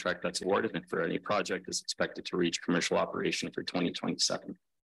contract that's awarded and for any project is expected to reach commercial operation for 2027.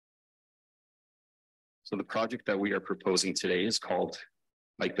 So the project that we are proposing today is called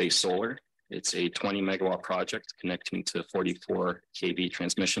Pike Bay Solar. It's a 20 megawatt project connecting to 44 kV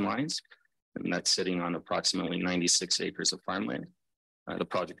transmission lines, and that's sitting on approximately 96 acres of farmland. The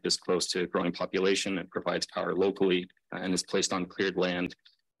project is close to a growing population and provides power locally and is placed on cleared land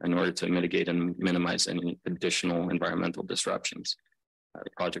in order to mitigate and minimize any additional environmental disruptions. The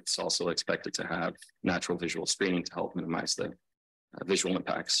project is also expected to have natural visual screening to help minimize the visual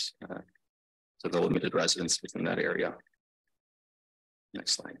impacts to the limited residents within that area.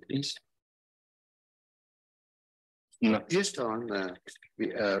 Next slide, please. No. Just on the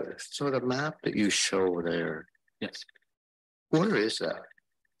sort of map that you show there. Yes. Where is that?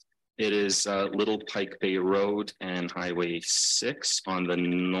 It is Little Pike Bay Road and Highway 6 on the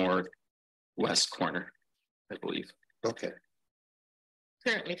northwest corner, I believe. Okay.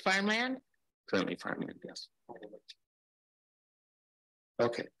 Currently farmland? Currently farmland, yes.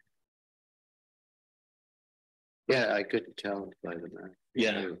 Okay. Yeah, I couldn't tell by the map.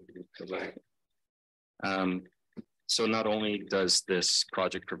 Yeah. So not only does this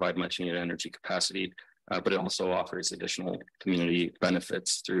project provide much needed energy capacity, but it also offers additional community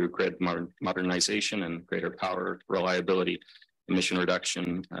benefits through grid modernization and greater power reliability, emission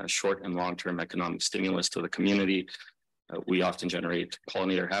reduction, short and long-term economic stimulus to the community. We often generate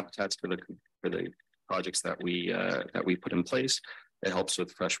pollinator habitats for the projects that we put in place. It helps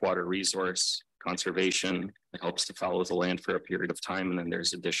with freshwater resource conservation. It helps to fallow the land for a period of time, and then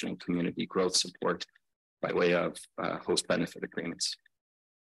there's additional community growth support by way of host benefit agreements.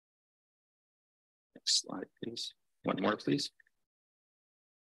 Next slide, please. One more, please.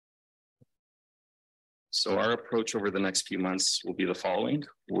 So our approach over the next few months will be the following.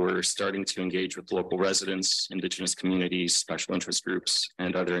 We're starting to engage with local residents, Indigenous communities, special interest groups,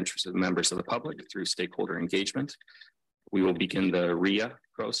 and other interested members of the public through stakeholder engagement. We will begin the RIA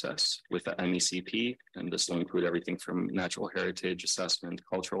process with the MECP, and this will include everything from natural heritage assessment,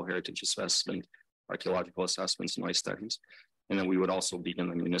 cultural heritage assessment, archaeological assessments, noise studies. And then we would also begin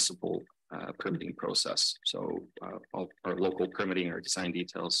the municipal permitting process. So all our local permitting, our design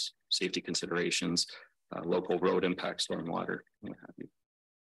details, safety considerations, local road impact, stormwater, and what have you.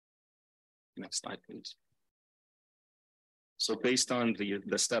 Next slide, please. So based on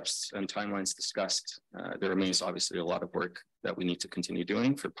the steps and timelines discussed, there remains obviously a lot of work that we need to continue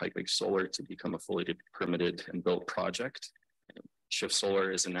doing for Pike Bay Solar to become a fully permitted and built project. Shift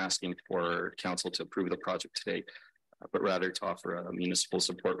Solar isn't asking for council to approve the project today, but rather to offer a municipal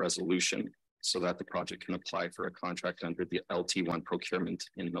support resolution so that the project can apply for a contract under the LT1 procurement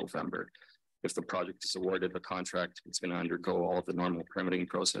in November. If the project is awarded the contract, it's going to undergo all of the normal permitting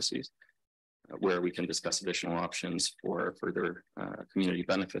processes where we can discuss additional options for further community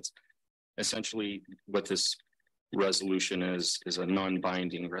benefits. Essentially, what this resolution is a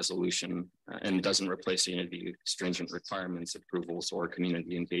non-binding resolution and doesn't replace any of the stringent requirements, approvals, or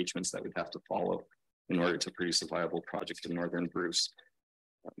community engagements that we have to follow in order to produce a viable project in Northern Bruce.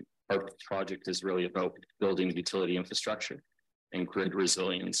 Our project is really about building utility infrastructure and grid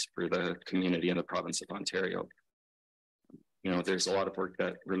resilience for the community in the province of Ontario. You know, there's a lot of work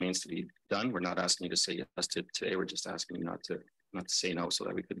that remains to be done. We're not asking you to say yes to today. We're just asking you not to say no so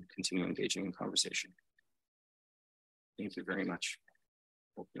that we can continue engaging in conversation. Thank you very much.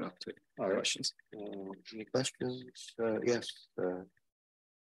 Open up to questions. Any questions? Yes.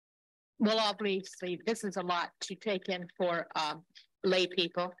 Well, obviously, this is a lot to take in for lay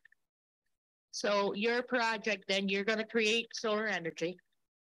people. So your project, then you're going to create solar energy.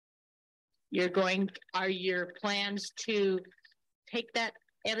 Are your plans to take that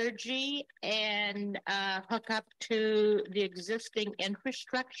energy and hook up to the existing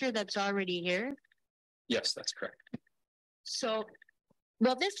infrastructure that's already here? Yes, that's correct. So,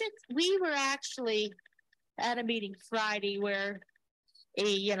 well, we were actually at a meeting Friday where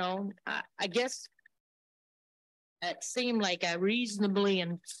I guess it seemed like a reasonably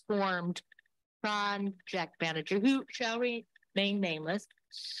informed project manager who shall remain nameless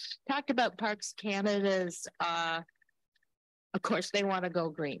talked about Parks Canada's of course they want to go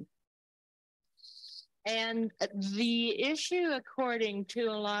green, and the issue according to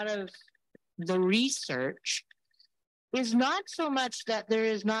a lot of the research is not so much that there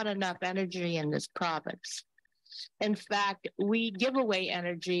is not enough energy in this province. In fact, we give away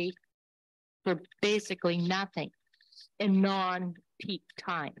energy for basically nothing in non-peak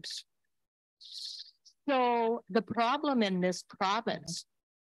times. So the problem in this province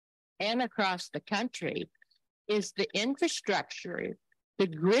and across the country is the infrastructure, the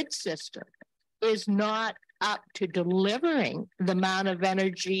grid system is not up to delivering the amount of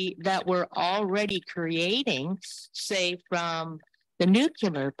energy that we're already creating, say from the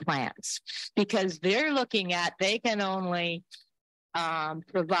nuclear plants, because they're looking at, they can only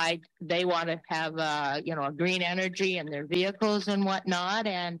provide, they want to have a green energy in their vehicles and whatnot,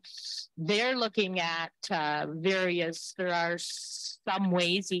 and they're looking at various, there are some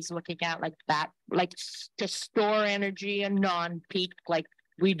ways he's looking at like that, like to store energy in non-peak, like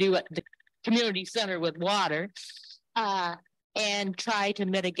we do at the community center with water, and try to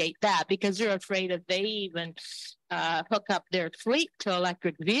mitigate that, because they're afraid if they even hook up their fleet to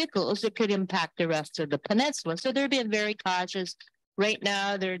electric vehicles, it could impact the rest of the peninsula. So they're being very cautious. Right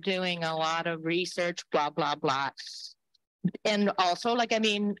now, they're doing a lot of research, blah, blah, blah. And also, like, I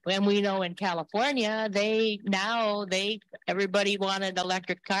mean, when we know in California, everybody wanted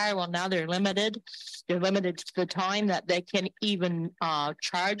electric car. Well, now they're limited. They're limited to the time that they can even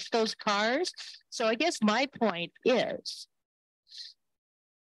charge those cars. So I guess my point is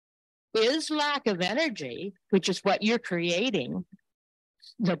lack of energy, which is what you're creating,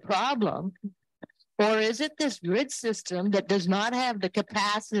 the problem? Or is it this grid system that does not have the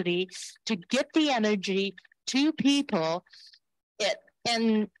capacity to get the energy to people?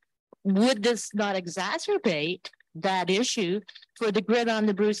 And would this not exacerbate that issue for the grid on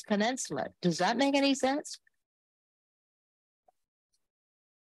the Bruce Peninsula? Does that make any sense?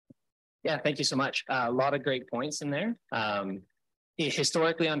 Yeah, thank you so much. A lot of great points in there.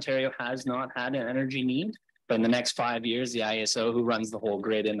 Historically, Ontario has not had an energy need, but in the next 5 years, the ISO, who runs the whole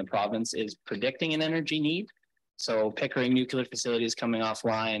grid in the province, is predicting an energy need. So Pickering nuclear facility is coming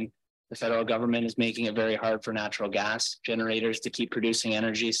offline. The federal government is making it very hard for natural gas generators to keep producing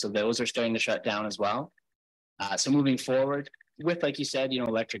energy. So those are starting to shut down as well. So moving forward with, like you said,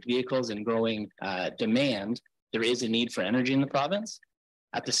 electric vehicles and growing demand, there is a need for energy in the province.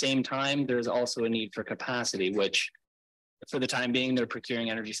 At the same time, there's also a need for capacity, which for the time being, they're procuring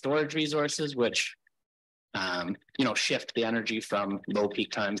energy storage resources, which shift the energy from low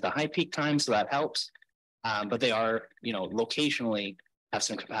peak times to high peak times. So that helps. But they are, locationally have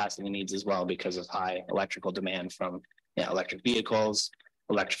some capacity needs as well because of high electrical demand from electric vehicles,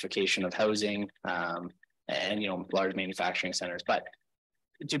 electrification of housing, and large manufacturing centers. But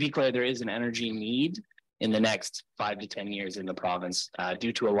to be clear, there is an energy need in the next 5 to 10 years in the province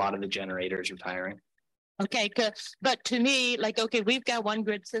due to a lot of the generators retiring. Okay, good. But to me, we've got one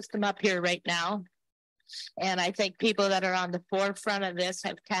grid system up here right now. And I think people that are on the forefront of this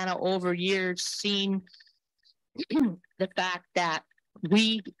have kind of over years seen the fact that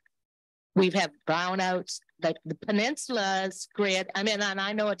we've had brownouts, like the peninsula's grid. I mean, and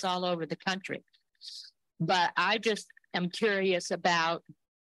I know it's all over the country, but I just am curious about,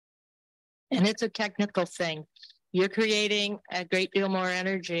 and it's a technical thing. You're creating a great deal more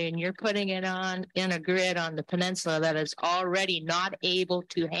energy and you're putting it on in a grid on the peninsula that is already not able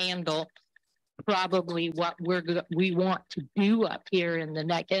to handle probably what we want to do up here in the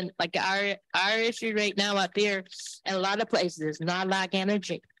neck. And like our issue right now up here in a lot of places is not lack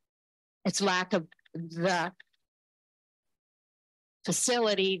energy. It's lack of the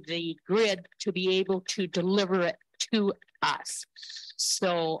facility, the grid to be able to deliver it to us.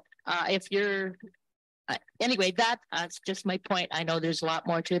 So if you're anyway, that's just my point. I know there's a lot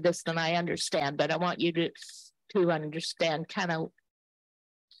more to this than I understand, but I want you to understand kind of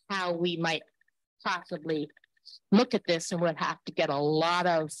how we might possibly look at this, and we'll have to get a lot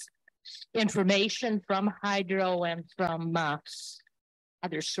of information from hydro and from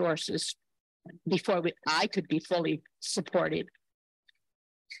other sources before I could be fully supported.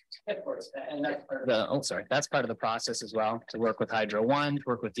 Of course, and that's part of that's part of the process as well, to work with Hydro One, to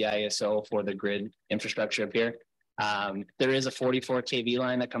work with the ISO for the grid infrastructure up here. There is a 44 kV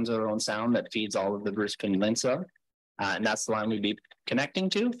line that comes over Owen Sound that feeds all of the Bruce Peninsula, and that's the line we'd be connecting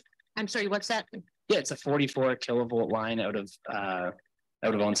to. I'm sorry, what's that? Yeah, it's a 44 kilovolt line out of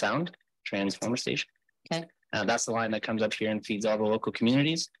Owen Sound transformer station. Okay. That's the line that comes up here and feeds all the local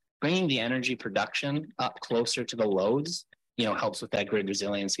communities. Bringing the energy production up closer to the loads, helps with that grid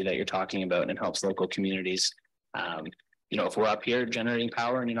resiliency that you're talking about, and helps local communities. If we're up here generating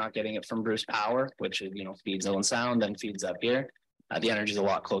power and you're not getting it from Bruce Power, which feeds Owen Sound, then feeds up here, the energy is a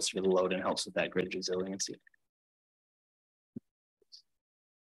lot closer to the load and helps with that grid resiliency.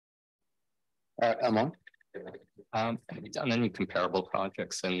 I'm on. Have you done any comparable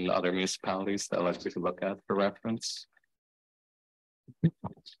projects in other municipalities that like we could look at for reference?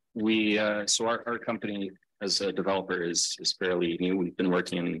 So our company as a developer is fairly new. We've been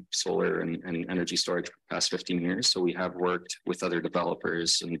working in solar and energy storage for the past 15 years. So we have worked with other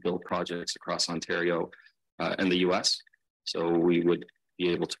developers and built projects across Ontario and the US. So we would be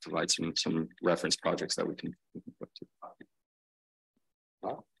able to provide some reference projects that we can look to.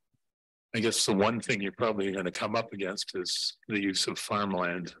 I guess the one thing you're probably going to come up against is the use of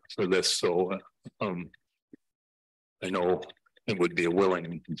farmland for this. So I know it would be a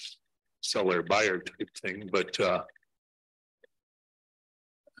willing seller buyer type thing, but how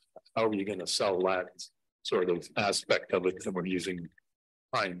are you going to sell that sort of aspect of it that we're using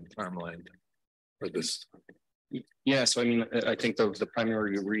prime farmland for this? Yeah, so I mean, I think the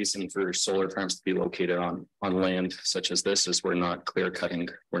primary reason for solar farms to be located on land such as this is we're not clear cutting,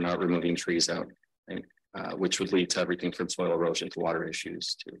 we're not removing trees out, right? Which would lead to everything from soil erosion to water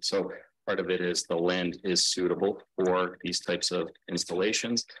issues too. So part of it is the land is suitable for these types of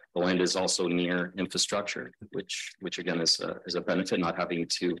installations. The land is also near infrastructure, which again is a benefit, not having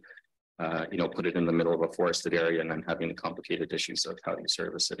to put it in the middle of a forested area and then having the complicated issues of how do you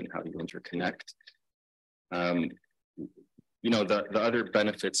service it and how do you interconnect. The other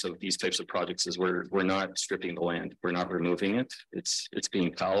benefits of these types of projects is we're not stripping the land, we're not removing it. It's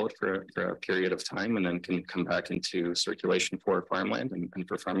being fallowed for a period of time and then can come back into circulation for farmland and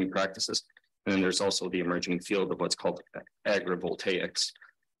for farming practices. And then there's also the emerging field of what's called agrivoltaics,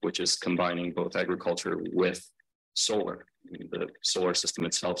 which is combining both agriculture with solar. I mean, the solar system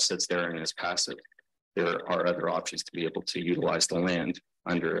itself sits there and is passive. There are other options to be able to utilize the land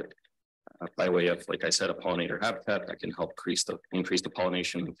under it. By way of, like I said, a pollinator habitat that can help increase the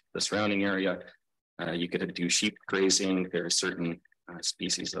pollination of the surrounding area. You could do sheep grazing. There are certain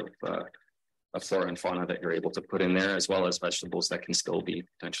species of flora and fauna that you're able to put in there, as well as vegetables that can still be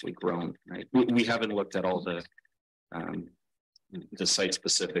potentially grown. Right? We haven't looked at all the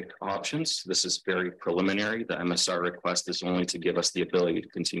site-specific options. This is very preliminary. The MSR request is only to give us the ability to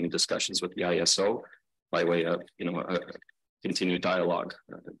continue discussions with the ISO by way of, a continued dialogue.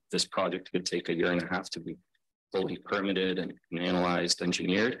 This project could take 1.5 years to be fully permitted and analyzed,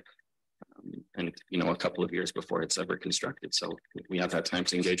 engineered, and a couple of years before it's ever constructed. So we have that time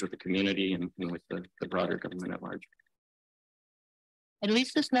to engage with the community and with the broader government at large. At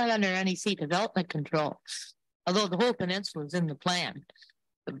least it's not under NEC development control, although the whole peninsula is in the plan.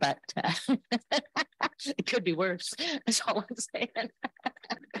 But it could be worse. That's all I'm saying.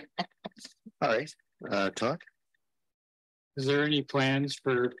 All right, Todd. Is there any plans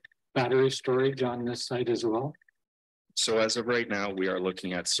for battery storage on this site as well? So as of right now, we are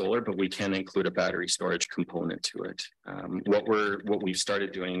looking at solar, but we can include a battery storage component to it. What we've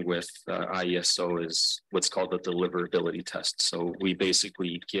started doing with IESO is what's called a deliverability test. So we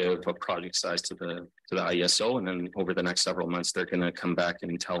basically give a project size to the IESO, and then over the next several months, they're going to come back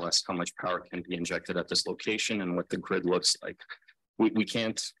and tell us how much power can be injected at this location and what the grid looks like.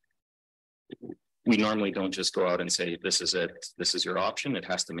 We normally don't just go out and say, this is it, this is your option. It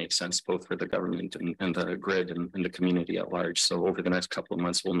has to make sense both for the government and the grid and the community at large. So over the next couple of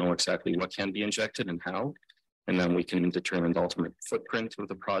months, we'll know exactly what can be injected and how, and then we can determine the ultimate footprint of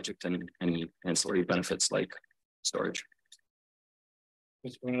the project and any ancillary benefits like storage.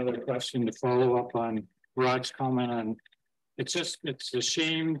 Just one other question to follow up on Rod's comment on, it's a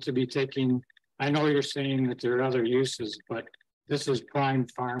shame to be taking, I know you're saying that there are other uses, but this is prime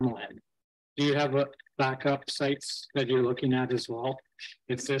farmland. Do you have a backup sites that you're looking at as well?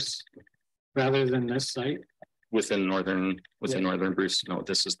 If this, rather than this site? Within northern Bruce, no,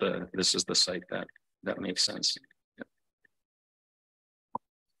 this is the site that makes sense. Yeah.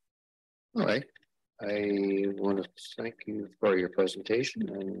 All right. I want to thank you for your presentation.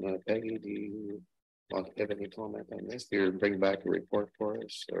 And Peggy, do you want to give any comment on this? Do you bring back a report for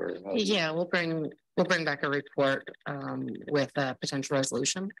us, or yeah, we'll bring back a report with a potential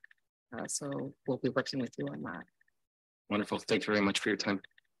resolution. So we'll be working with you on that. Wonderful. Thank you very much for your time.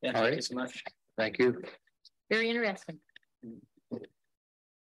 Yeah, all right. Thank you so much. Thank you. Very interesting.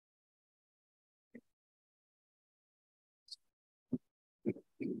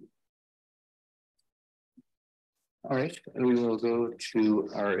 All right, we will go to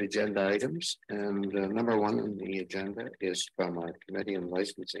our agenda items, and number one on the agenda is from our committee and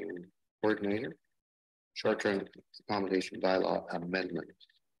licensing coordinator, short-term accommodation bylaw amendment.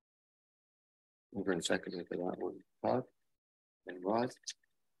 Over in second for that one, Todd and Rod.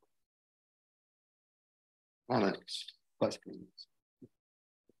 Comments, questions?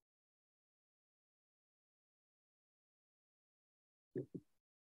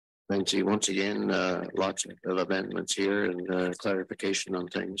 Lindsay, once again, lots of amendments here and clarification on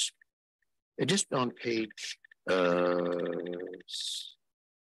things. And just on page,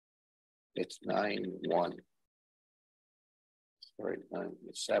 it's 9-1. Sorry,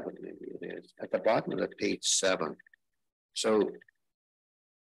 9-7, maybe it is. At the bottom of the page 7. So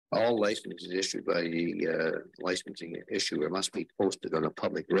all licenses issued by the licensing issuer must be posted on a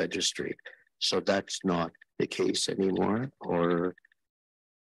public registry. So that's not the case anymore, or?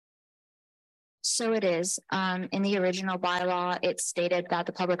 So it is. In the original bylaw, it stated that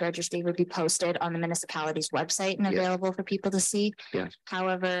the public registry would be posted on the municipality's website and available for people to see. Yes.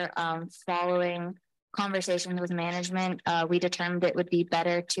 However, following conversations with management, we determined it would be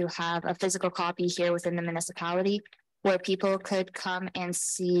better to have a physical copy here within the municipality where people could come and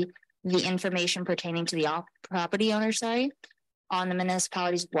see the information pertaining to the property owner, on the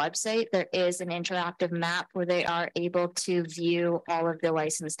municipality's website. There is an interactive map where they are able to view all of the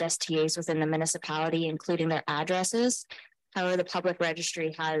licensed STAs within the municipality, including their addresses. However, the public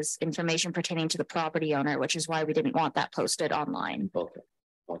registry has information pertaining to the property owner, which is why we didn't want that posted online. Okay.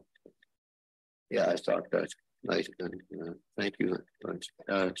 Yeah, I thought that's nice. Thank you,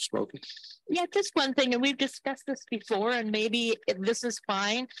 Smokey. Yeah, just one thing, and we've discussed this before, and maybe this is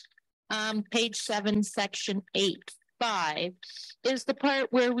fine. Page 7, section 8.5 is the part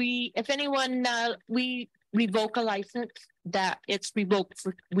where if anyone, we revoke a license, that it's revoked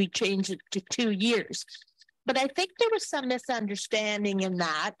we change it to 2 years. But I think there was some misunderstanding in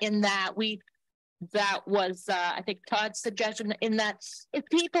that was I think Todd's suggestion, in that if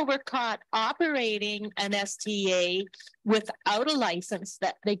people were caught operating an STA without a license,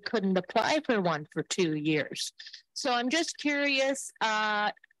 that they couldn't apply for one for 2 years. So I'm just curious,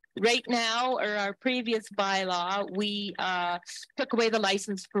 right now, or our previous bylaw, we took away the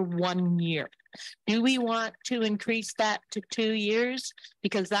license for 1 year. Do we want to increase that to 2 years?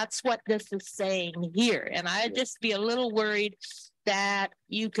 Because that's what this is saying here. And I'd just be a little worried that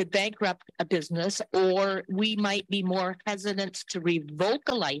you could bankrupt a business, or we might be more hesitant to revoke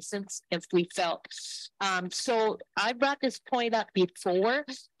a license if we felt. So I brought this point up before,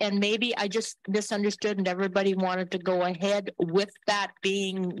 and maybe I just misunderstood and everybody wanted to go ahead with that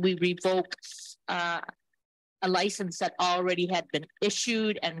being we revoke a license that already had been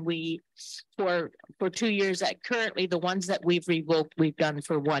issued, and we for 2 years. Currently the ones that we've revoked, we've done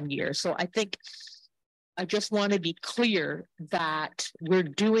for 1 year. So I think I just want to be clear that we're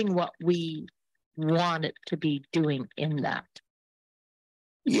doing what we want it to be doing in that.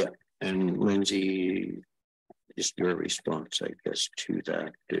 Yeah, and Lindsay, just your response, I guess, to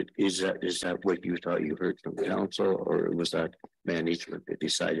that. Is that what you thought you heard from council, or was that management that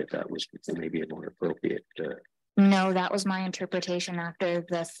decided that was maybe a more appropriate? No, that was my interpretation after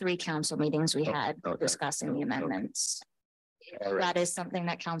the 3 council meetings we had discussing the amendments. If that is something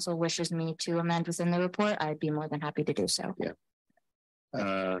that council wishes me to amend within the report, I'd be more than happy to do so. Yeah.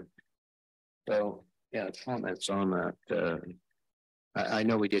 So yeah, comments on that. I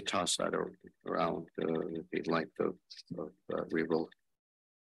know we did toss that around the length of revoke,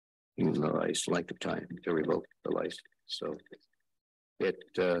 even though I length of time to revoke the license. So it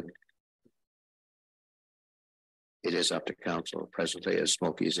is up to council. Presently, as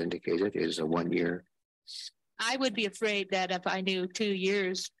Smokey has indicated, it is a 1 year. I would be afraid that if I knew 2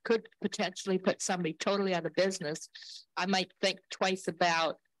 years could potentially put somebody totally out of business, I might think twice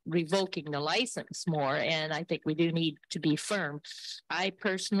about revoking the license more. And I think we do need to be firm. I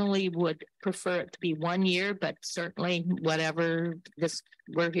personally would prefer it to be 1 year, but certainly whatever this,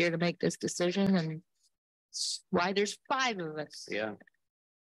 we're here to make this decision, and why there's 5 of us. Yeah.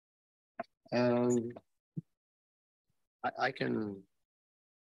 I can.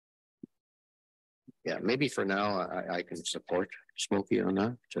 Yeah, maybe for now I can support Smokey on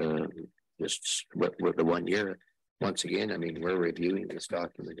that. Just with the 1 year. Once again, I mean, we're reviewing this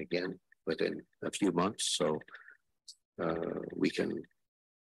document again within a few months, so we can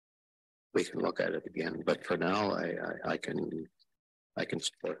look at it again. But for now, I can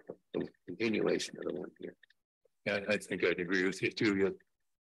support the continuation of the 1 year. Yeah, I think I'd agree with you too.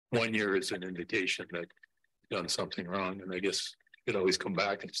 1 year is an indication that you've done something wrong, and I guess you could always come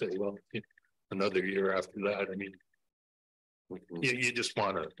back and say, well, another year after that. I mean, you just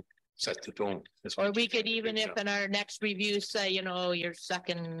want to set the tone. Or we could even, if in our next review say, your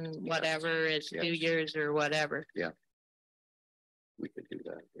second whatever is 2 years or whatever. Yeah, we could do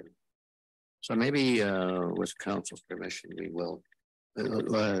that. Yeah. So maybe with council's permission, we will.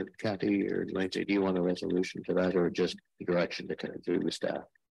 Kathy or Lindsay, do you want a resolution to that, or just direction to kind of do with staff?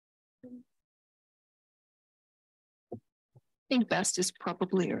 I think best is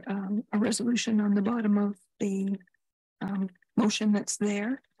probably a resolution on the bottom of the motion that's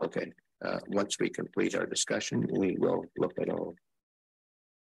there. Okay, once we complete our discussion, we will look at all.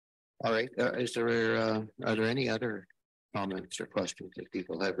 All right, are there any other comments or questions that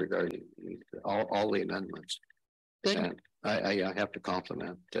people have regarding all the amendments? Good. And I have to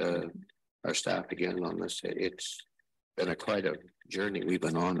compliment our staff again on this. It's been quite a journey we've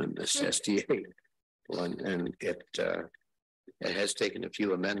been on in this STA one, and it has taken a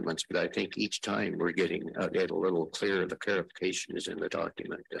few amendments, but I think each time we're getting it a little clearer. The clarification is in the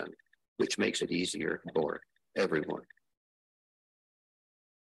document, and which makes it easier for everyone.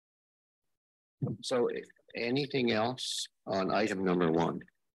 So, if anything else on item number 1?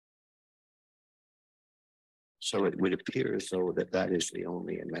 So it would appear as though that is the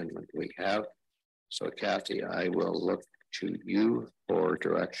only amendment we have. So Kathy, I will look to you for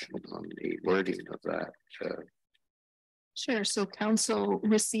direction on the wording of that. Sure. So council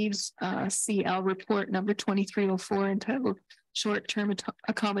receives CL report number 2304 entitled Short-Term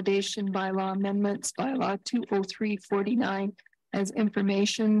Accommodation Bylaw Amendments, Bylaw 20349 as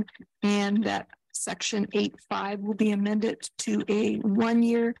information, and that section 8.5 will be amended to a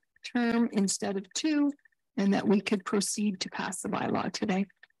 1-year term instead of 2, and that we could proceed to pass the bylaw today.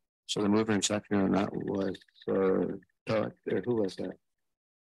 So the mover and seconder on that was Todd, or who was that?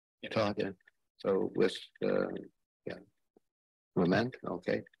 Yeah. Todd, yeah. So with amend,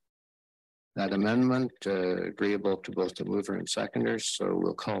 okay. That amendment agreeable to both the mover and seconders, so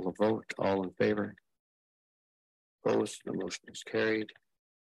we'll call the vote. All in favor? Opposed? The motion is carried.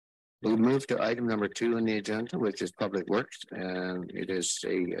 We'll move to item number 2 on the agenda, which is Public Works, and it is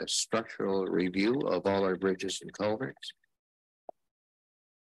a structural review of all our bridges and culverts.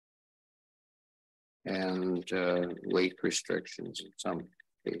 And weight restrictions in some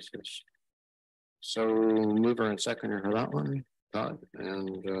cases. So mover and seconder for that one, Todd,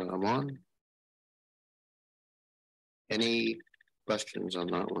 and I'm on. Any questions on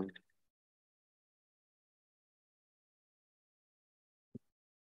that one?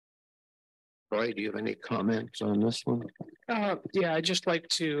 Roy, do you have any comments on this one? Yeah, I'd just like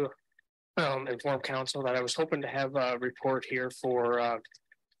to inform council that I was hoping to have a report here for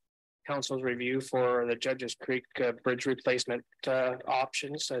council's review for the Judges Creek bridge replacement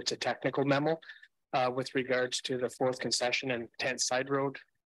options. It's a technical memo with regards to the 4th concession and 10th side road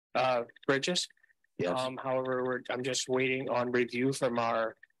bridges. Yes. However, I'm just waiting on review from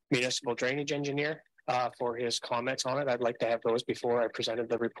our municipal drainage engineer for his comments on it. I'd like to have those before I presented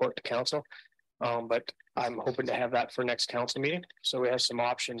the report to council. But I'm hoping to have that for next council meeting. So we have some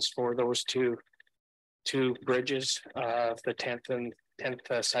options for those two bridges, the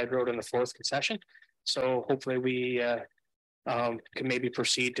 10th side road and the 4th concession. So hopefully we can maybe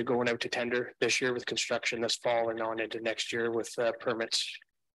proceed to going out to tender this year with construction this fall and on into next year with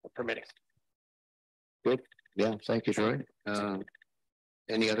permitting. Good. Yeah, thank you, Troy.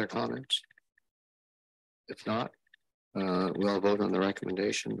 Any other comments? If not, we'll vote on the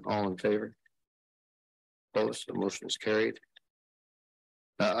recommendation. All in favor? Opposed? The motion is carried.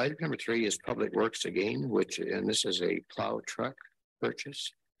 Item number 3 is Public Works again, and this is a plow truck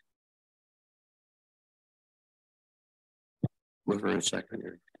purchase. Mover and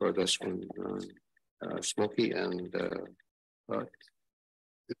seconder for this one, Smokey and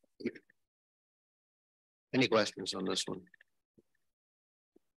any questions on this one?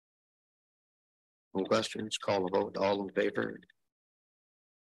 No questions, call the vote. All in favor?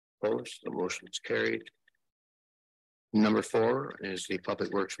 Opposed? The motion is carried. Number 4 is the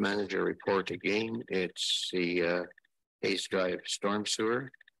Public Works Manager report again. It's the Hayes Drive storm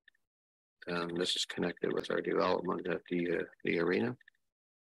sewer. And this is connected with our development at the arena.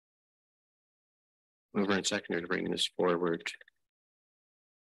 Mover and seconder to bring this forward.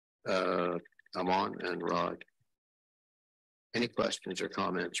 Amon and Rod. Any questions or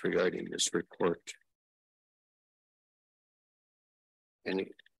comments regarding this report? Any?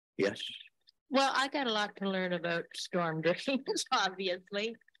 Yes. Well, I got a lot to learn about storm drains,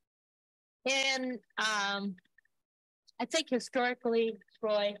 obviously. And I think historically,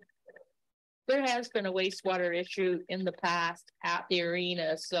 Troy, there has been a wastewater issue in the past at the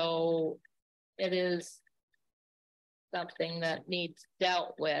arena. So it is something that needs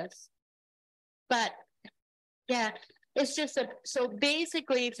dealt with. But yeah, it's just so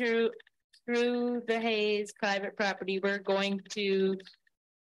basically through the Hayes private property, we're going to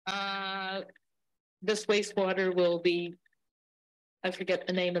this wastewater will be, I forget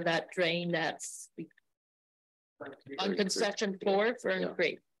the name of that drain that's on concession 4 for Fern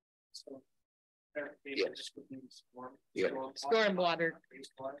Creek. Storm water.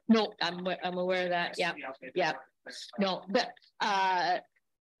 No, I'm aware of that. Yeah. Yeah. No, but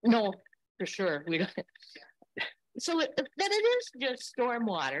no, for sure. We don't. that it is just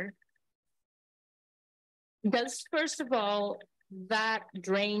stormwater. Does, first of all, that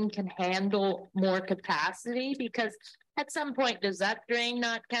drain can handle more capacity? Because at some point, does that drain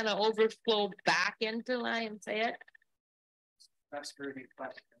not kind of overflow back into Lions Head? That's a very good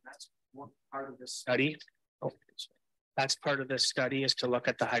question. That's one part of the study. That's part of this study, is to look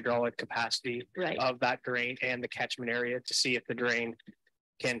at the hydraulic capacity of that drain and the catchment area to see if the drain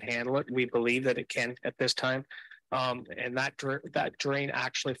can handle it. We believe that it can at this time. And that drain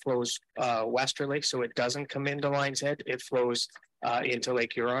actually flows westerly, so it doesn't come into Lions Head. It flows into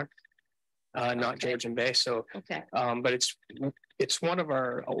Lake Huron, not Georgian Bay. So, but it's one of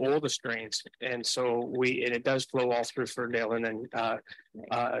our oldest drains, and so it does flow all through Ferndale and then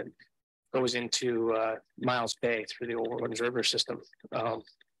goes into Miles Bay through the Overlands River system. Oh,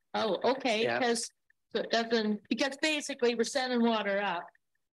 okay. Because so it doesn't, because basically we're sending water up.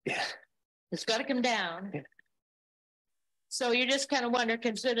 Yeah, it's got to come down. Yeah. So you're just kind of wondering,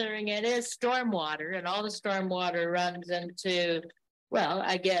 considering it is stormwater and all the stormwater runs into, well,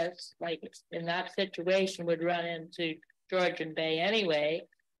 I guess like in that situation would run into Georgian Bay anyway.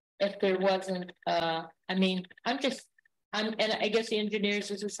 If there wasn't, I mean, and I guess the engineers,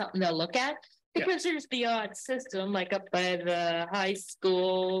 this is something they'll look at, because there's the odd system like up by the high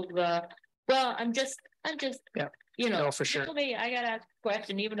school. Well, I'm just, you know, no, for sure. I gotta ask a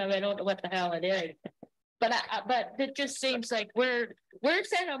question, even if I don't know what the hell it is. But it just seems like we're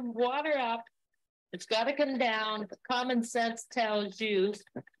sending water up. It's got to come down. Common sense tells you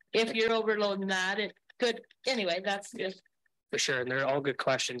if you're overloading that, it could. Anyway, that's just for sure. And they're all good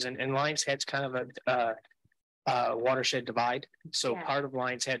questions. And Lions Head's kind of a watershed divide. So part of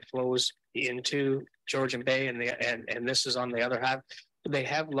Lions Head flows into Georgian Bay, and this is on the other half. They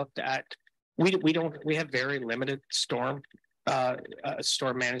have looked at. We have very limited storm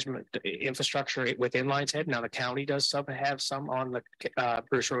management infrastructure within Lions Head. Now the county does have some on the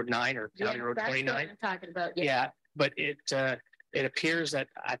Bruce Road 9 or County Road 29. What I'm talking about. Yeah, but it appears that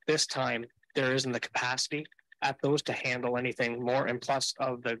at this time there isn't the capacity at those to handle anything more, and plus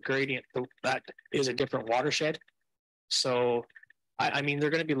of the gradient that is a different watershed. So I mean, they're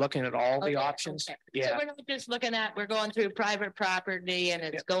going to be looking at all the options. Yeah. So we're not just looking at, we're going through private property and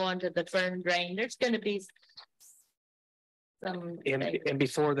it's going to the fern drain. There's going to be some. And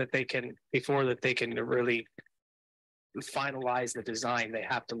before that they can really finalize the design, they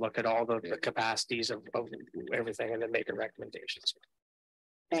have to look at all the capacities of everything and then make a recommendations.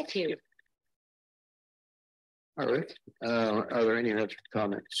 Thank you. All right. Are there any other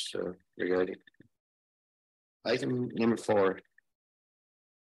comments regarding item number 4?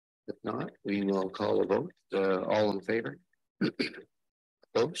 If not, we will call a vote. All in favor?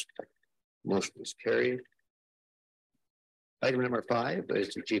 Opposed? Motion is carried. Item number 5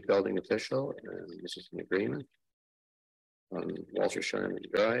 is the chief building official, and this is an agreement on Walter Sherman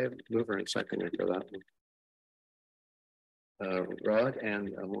Drive. Mover and seconder for that one. Rod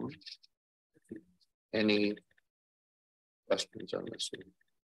and Amon. Any questions on this one?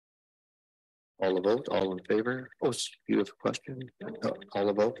 All a vote, all in favor. Oh, you have a question? All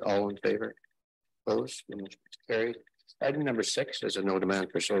a vote, all in favor. Opposed? Carried. Item number 6 is a no demand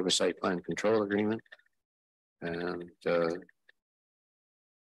for service site plan control agreement. And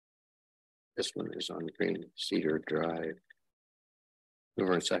this one is on Green Cedar Drive.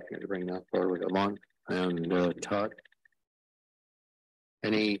 Mover and second to bring that forward. Amon and Todd.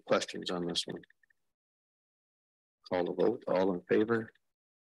 Any questions on this one? Call the vote, all in favor.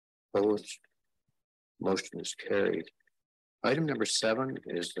 Opposed? Motion is carried. Item number 7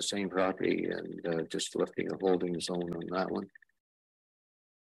 is the same property and just lifting a holding zone on that one.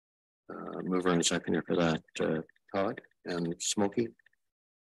 Mover and seconder for that, Todd and Smokey.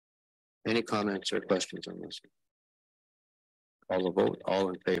 Any comments or questions on this one? Call the vote, all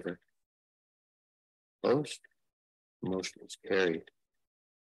in favor. Opposed? Motion is carried.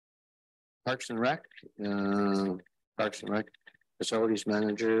 Parks and Rec. Parks and Rec facilities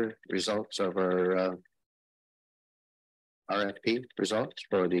manager, results of our RFP results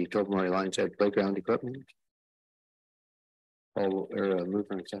for the Tobermory Lions Head playground equipment. All mover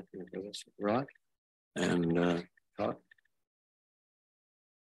and second for this, Rod and Todd.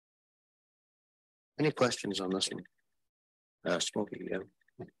 Any questions on this one? Smokey, yeah.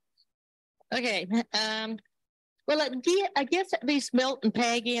 Okay. Well, I guess at least Milton,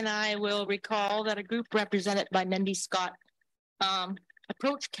 Peggy, and I will recall that a group represented by Mindy Scott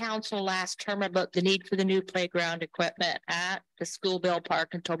approached council last term about the need for the new playground equipment at the School Bill Park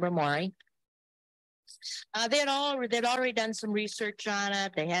in Tobermory. They'd already done some research on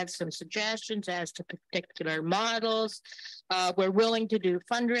it. They had some suggestions as to particular models. Were willing to do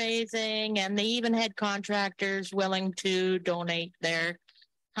fundraising, and they even had contractors willing to donate their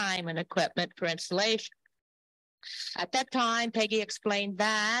time and equipment for installation. At that time, Peggy explained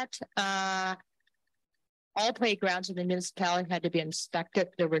that all playgrounds in the municipality had to be inspected.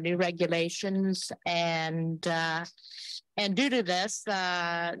 There were new regulations, and due to this,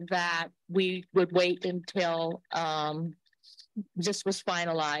 that we would wait until this was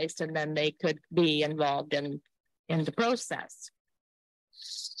finalized, and then they could be involved in the process.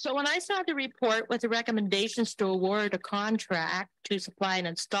 So when I saw the report with the recommendations to award a contract to supply and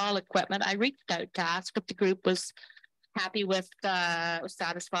install equipment, I reached out to ask if the group was happy with, was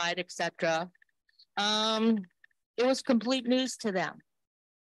satisfied, etc. It was complete news to them.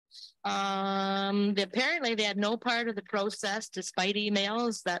 Apparently they had no part of the process, despite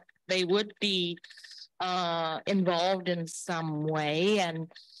emails that they would be involved in some way.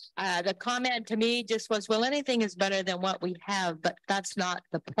 And the comment to me just was, well, anything is better than what we have, but that's not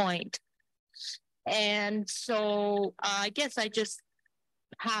the point. And so I guess I just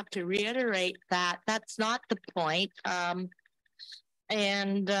have to reiterate that that's not the point.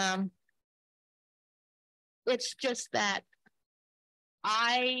 It's just that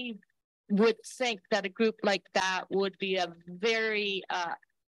I would think that a group like that would be a very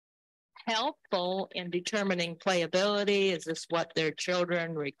helpful in determining playability. Is this what their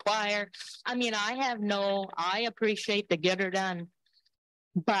children require? I mean, I appreciate the get her done,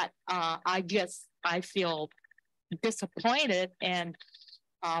 but I feel disappointed and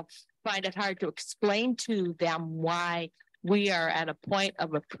find it hard to explain to them why we are at a point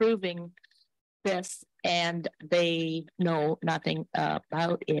of approving this and they know nothing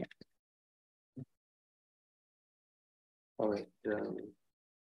about it. All right.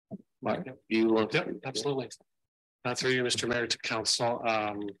 Mark, you want to? Absolutely. Through you, Mr. Mayor, to council.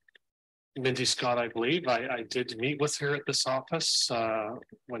 Mindy Scott, I believe I did meet with her at this office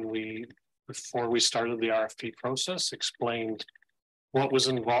before we started the RFP process, explained what was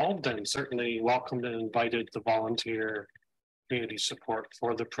involved, and certainly welcomed and invited the volunteer community support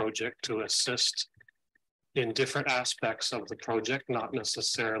for the project to assist in different aspects of the project, not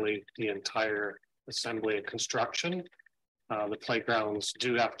necessarily the entire assembly and construction. The playgrounds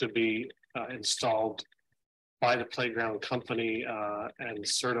do have to be installed by the playground company and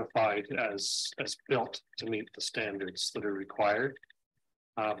certified as built to meet the standards that are required.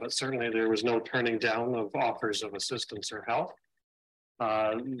 But certainly there was no turning down of offers of assistance or help.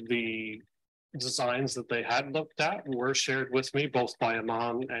 The designs that they had looked at were shared with me both by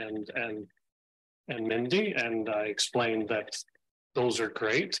Amon and Mindy, and I explained that those are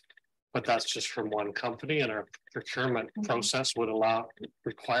great, but that's just from one company, and our procurement process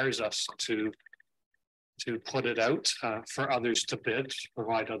requires us to put it out for others to bid, to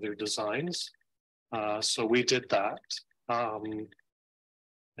provide other designs. So we did that.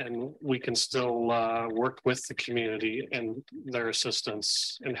 And we can still work with the community and their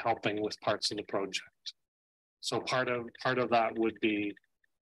assistance in helping with parts of the project. So part of that would be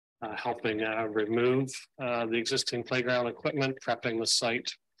helping remove the existing playground equipment, prepping the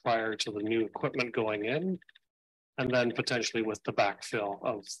site prior to the new equipment going in, and then potentially with the backfill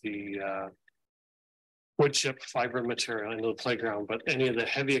of the wood chip fiber material into the playground. But any of the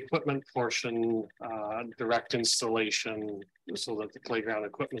heavy equipment portion, direct installation, so that the playground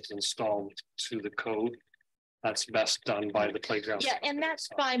equipment is installed to the code, that's best done by the playground. Yeah, and that's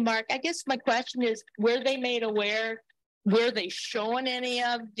fine, Mark. I guess my question is, were they made aware? Were they shown any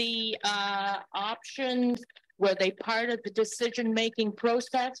of the options? Were they part of the decision-making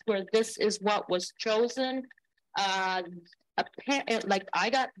process where this is what was chosen? Like I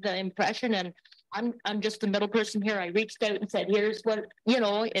got the impression, and I'm just the middle person here. I reached out and said, here's what,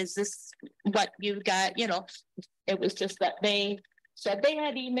 is this what you got? It was just that they said they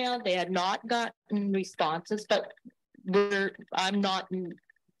had emailed, they had not gotten responses, but I'm not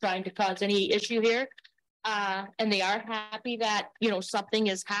trying to cause any issue here. And they are happy that, something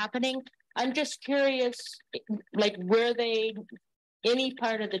is happening. I'm just curious, like, were they any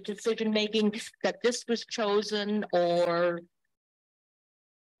part of the decision-making that this was chosen, or?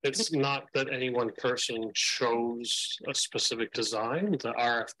 It's not that any one person chose a specific design. The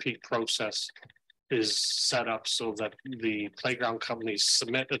RFP process is set up so that the playground companies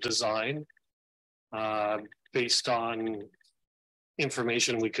submit a design based on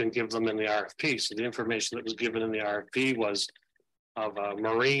information we can give them in the RFP. So the information that was given in the RFP was of a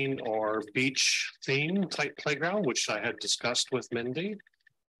marine or beach theme type playground, which I had discussed with Mindy.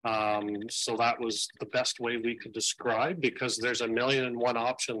 So that was the best way we could describe, because there's 1,000,001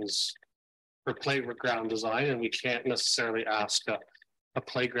 options for playground design, and we can't necessarily ask a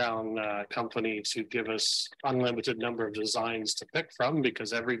playground company to give us unlimited number of designs to pick from,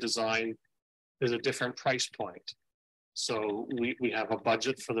 because every design is a different price point. So we have a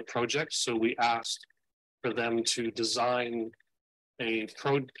budget for the project, so we asked for them to design a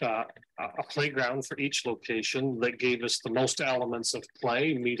playground for each location that gave us the most elements of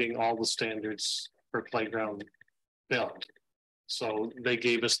play, meeting all the standards for playground build. So they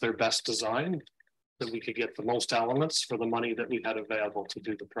gave us their best design that we could get the most elements for the money that we had available to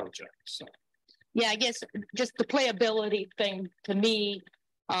do the project. So yeah, I guess just the playability thing to me,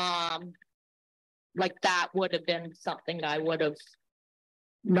 like that would have been something I would have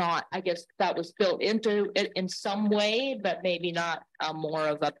not, I guess that was built into it in some way, but maybe not more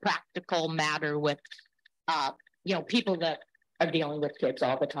of a practical matter with you know, people that are dealing with kids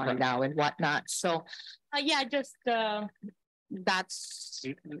all the time now and whatnot. So yeah, just that's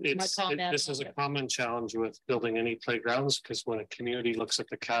this is a common challenge with building any playgrounds, because when a community looks at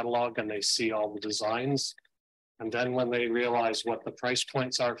the catalog and they see all the designs, and then when they realize what the price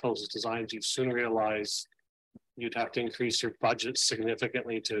points are for those designs, you soon realize you'd have to increase your budget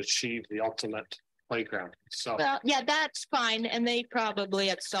significantly to achieve the ultimate playground. So well, yeah, that's fine, and they probably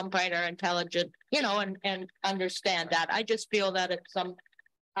at some point are intelligent, you know, and understand that. I just feel that it's some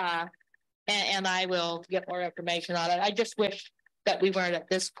and I will get more information on it. I just wish that we weren't at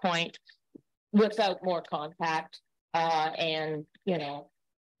this point without more contact and, you know,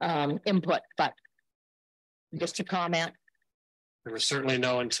 input, but just to comment. there was certainly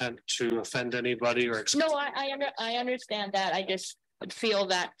no intent to offend anybody or No, I understand that. I just feel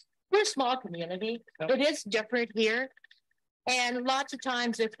that we're a small community. Yep. It is different here. And lots of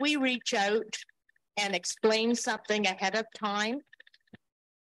times if we reach out and explain something ahead of time,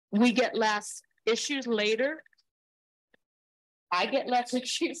 we get less issues later. I get less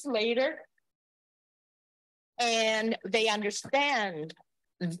issues later. And they understand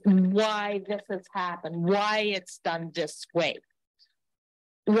why this has happened, why it's done this way,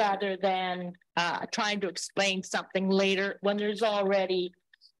 rather than trying to explain something later when there's already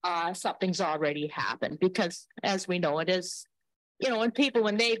something's already happened. Because as we know, it is, you know, and people,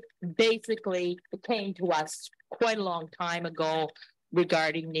 when they basically came to us quite a long time ago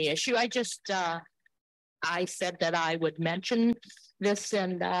regarding the issue, I just I said that I would mention this,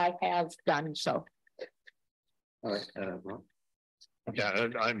 and I have done so. All right, well. Yeah,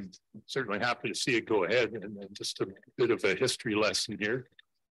 I'm certainly happy to see it go ahead. And just a bit of a history lesson here.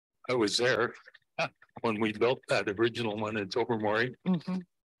 I was there when we built that original one in Tobermory, and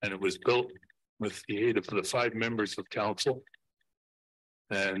it was built with the aid of the 5 members of council.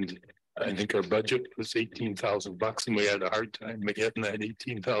 And I think our budget was $18,000, and we had a hard time getting that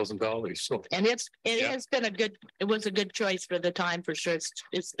 $18,000. So, and it has been it was a good choice for the time, for sure.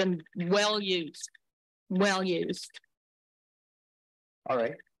 It's been well used. All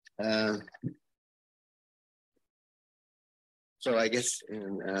right. So I guess,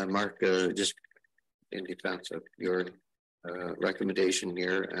 Mark, just in defense of your recommendation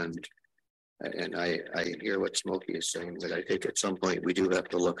here, and I hear what Smokey is saying, but I think at some point we do have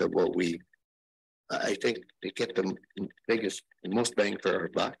to look at what I think to get the most bang for our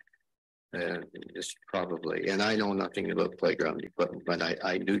buck. Is probably, and I know nothing about playground equipment, but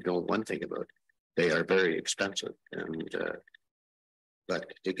I do know one thing about it. They are very expensive, and but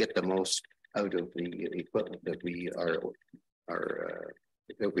to get the most out of the equipment that we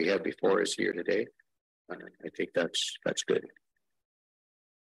that we have before us here today, I think that's good.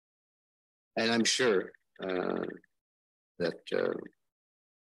 And I'm sure that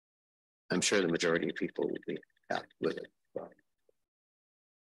I'm sure the majority of people will be happy with it.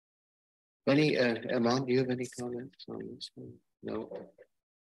 Any Amon, do you have any comments on this one? No.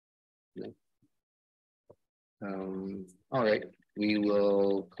 All right, we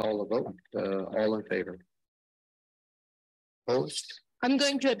will call a vote. All in favor? Opposed? I'm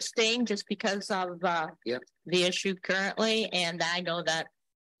going to abstain just because of the issue currently, and I know that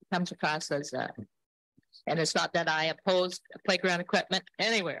comes across as and it's not that I oppose playground equipment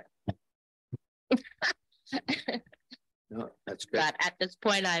anywhere. No, that's good. But at this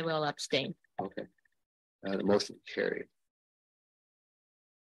point, I will abstain. Okay. The motion carried.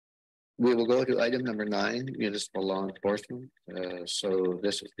 We will go to item number 9, municipal law enforcement. So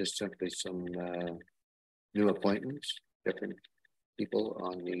this is just simply some new appointments, different people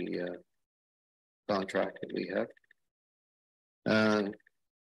on the contract that we have.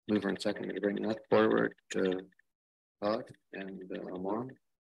 Mover and second to bring that forward to Todd and Amon.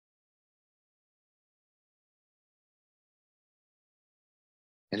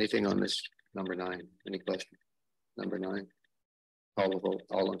 Anything on this number 9? Any question? Number 9. Call the vote.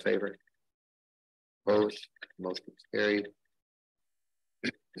 All in favor? Opposed, motion is carried.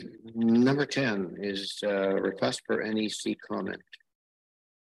 Number 10 is request for NEC comment.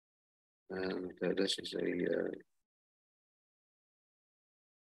 And this is a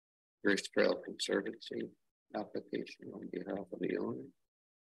Bruce Trail Conservancy application on behalf of the owner.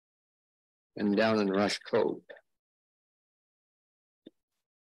 And down in Rush Cove.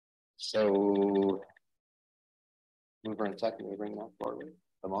 So mover and second, we bring that forward.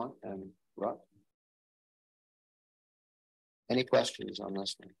 Come on and Rush. Any questions on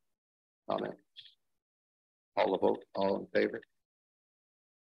this one? Comments? All the vote, all in favor?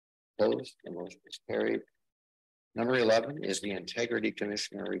 Opposed, the motion is carried. Number 11 is the Integrity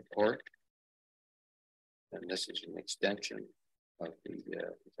Commissioner report. And this is an extension of the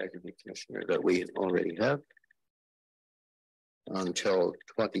Integrity Commissioner that we already have until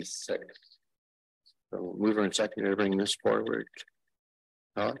 26th. So mover and seconder to bring this forward.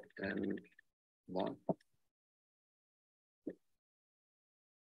 And come on.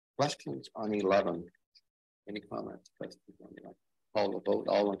 Questions on 11? Any comments? Questions on 11? Call the vote,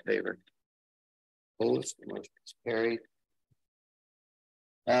 all in favor? Opposed, the motion is carried.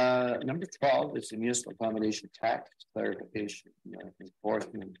 Number 12 is the municipal accommodation tax clarification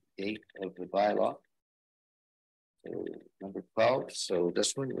enforcement date of the bylaw. So number 12. So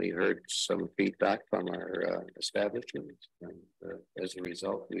this one we heard some feedback from our establishments, and as a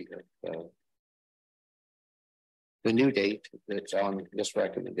result, we have the new date that's on this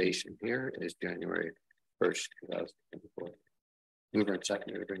recommendation here is January 1st, 2024. Mover and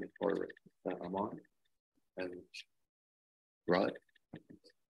seconder to bring it forward. I'm on. And Rod.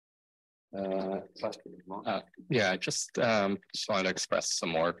 Yeah, just wanted to express some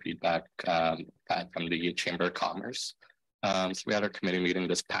more feedback from the Chamber of Commerce. So we had our committee meeting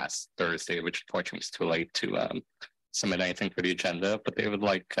this past Thursday, which unfortunately was too late to submit anything for the agenda, but they would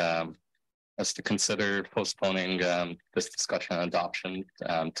like us to consider postponing this discussion and adoption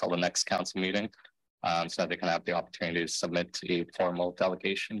until the next council meeting, so that they can have the opportunity to submit a formal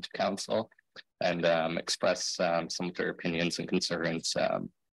delegation to council and express some of their opinions and concerns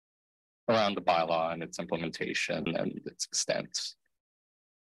around the bylaw and its implementation and its extent.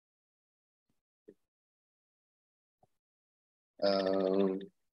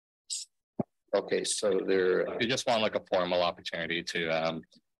 Okay, so they just want like a formal opportunity to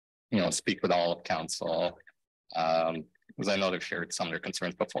speak with all of council, because I know they've shared some of their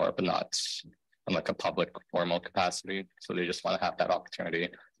concerns before, but not in like a public formal capacity. So they just want to have that opportunity,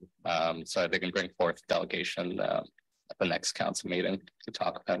 so they can bring forth delegation at the next council meeting to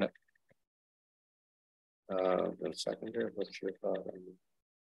talk about it. The seconder, what's your thought on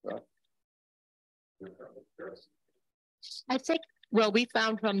that? I think what we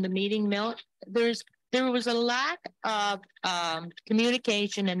found from the meeting minute, there was a lack of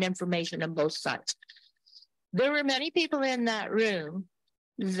communication and information on both sides. There were many people in that room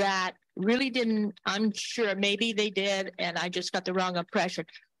that really didn't, I'm sure maybe they did, and I just got the wrong impression,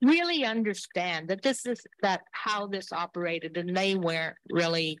 really understand that this is how this operated, and they weren't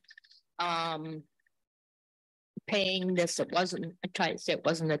really paying this. It wasn't, I tried to say it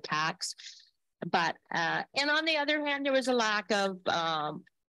wasn't a tax, but and on the other hand, there was a lack of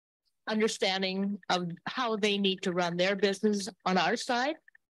understanding of how they need to run their business on our side,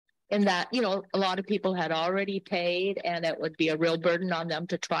 and that, a lot of people had already paid, and it would be a real burden on them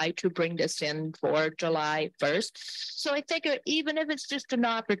to try to bring this in for July 1st. So I think even if it's just an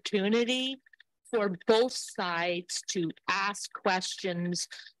opportunity for both sides to ask questions,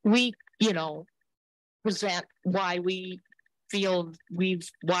 we, present why we feel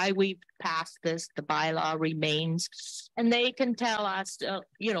why we passed this, the bylaw remains, and they can tell us,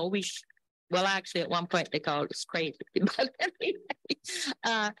 well, actually at one point they called us crazy, but anyway,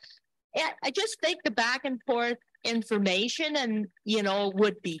 I just think the back and forth information and,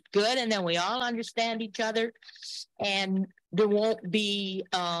 would be good, and then we all understand each other, and there won't be,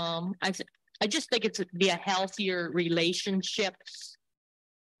 I just think it's be a healthier relationship.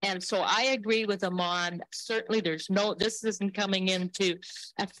 And so I agree with Amon. Certainly this isn't coming into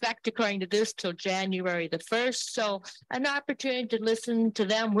effect according to this till January the 1st. So an opportunity to listen to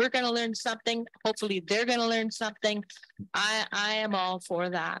them. We're going to learn something. Hopefully they're going to learn something. I am all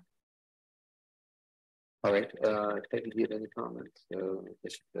for that. All right. If you have any comments,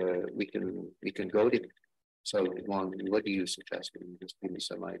 we can go to. So, Juan, what do you suggest? Can you just give me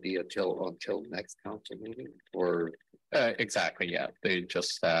some idea until next council meeting, or? Exactly. Yeah, they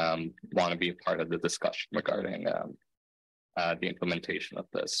just want to be a part of the discussion regarding the implementation of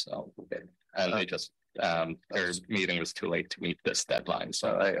this. So, and they just their meeting was too late to meet this deadline,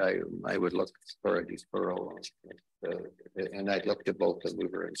 so. I would look for a deferral. And I looked at both the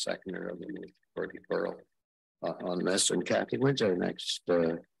mover and seconder of the move for deferral on this. And Kathy, when's our next?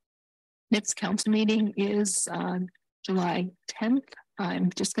 Next council meeting is July 10th.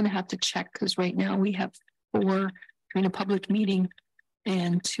 I'm just going to have to check because right now we have 4 during a public meeting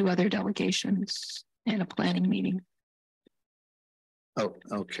and 2 other delegations and a planning meeting. Oh,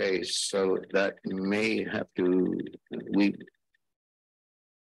 okay. So that may have to, we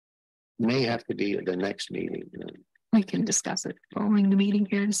may have to be at the next meeting. We can discuss it following the meeting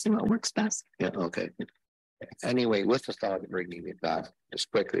here to see what works best. Yeah, okay. Anyway, with the thought of bringing it back as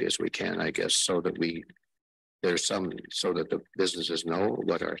quickly as we can, I guess, so that there's some, so that the businesses know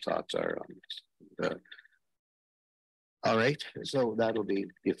what our thoughts are on this. All right, so that'll be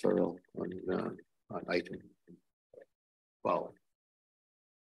deferral on item 12.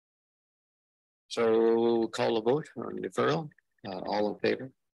 So we'll call a vote on deferral. All in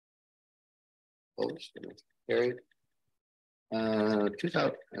favor? Opposed? Carried.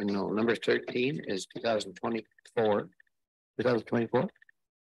 2000, no, number 13 is 2024. 2024.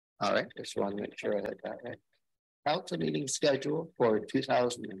 All right, just want to make sure I had that right. Council meeting schedule for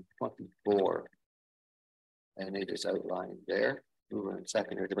 2024. And it is outlined there. Mover and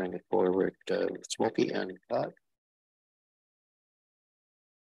seconder to bring it forward, Smokey and Todd.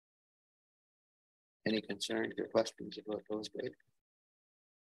 Any concerns or questions about those dates?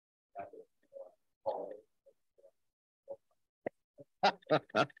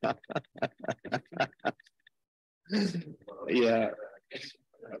 Yeah.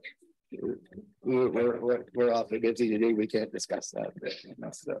 We're awfully busy today. We can't discuss that.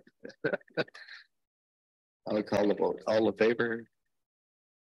 I'll call the vote. All in favor?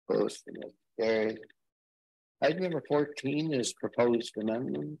 Opposed? Carried. Item number 14 is proposed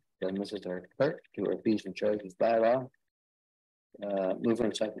amendment. And this is our clerk to our fees and charges bylaw. Mover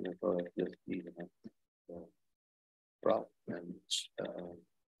and seconder for this evening. Rob and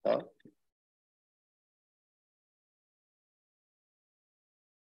Todd.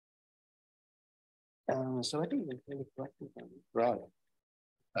 So I think there's any questions on Rob.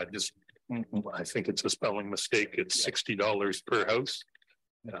 I think it's a spelling mistake. It's $60 per house.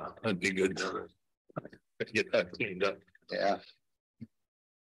 Yeah, that'd be good to get that cleaned up. Yeah.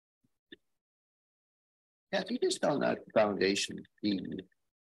 Yeah, if you just on that foundation fee.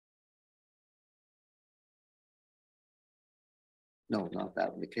 No, not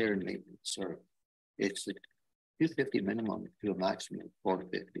that one. The care and maintenance. Sorry, it's the $250 minimum to a maximum of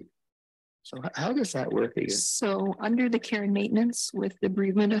 $450. So how does that work again? So under the care and maintenance with the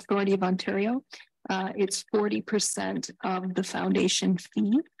Bereavement Authority of Ontario, it's 40% of the foundation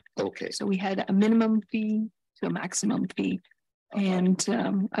fee. Okay. So we had a minimum fee to a maximum fee. And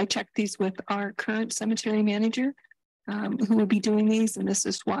I checked these with our current cemetery manager who will be doing these. And this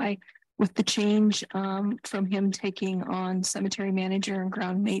is why with the change from him taking on cemetery manager and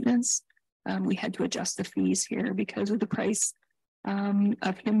ground maintenance, we had to adjust the fees here because of the price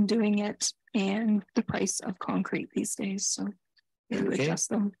of him doing it and the price of concrete these days. So we would adjust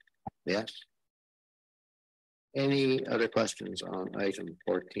them. Yes. Any other questions on item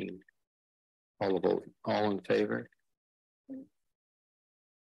 14? All vote. All in favor?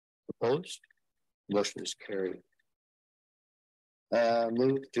 Opposed? Motion is carried.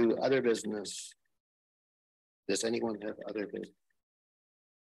 Move to other business. Does anyone have other business?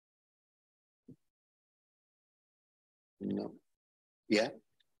 No. Yeah.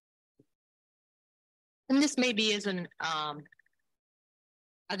 And this maybe isn't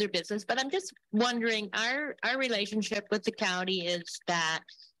other business, but I'm just wondering, our relationship with the county is that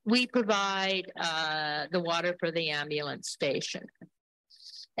we provide the water for the ambulance station.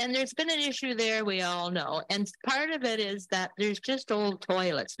 And there's been an issue there, we all know. And part of it is that there's just old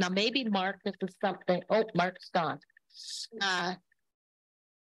toilets. Now, maybe Mark, this is something. Oh, Mark's gone.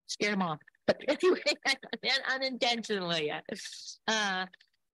 Scared him off. But anyway, unintentionally. I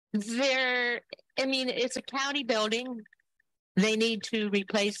mean, it's a county building. They need to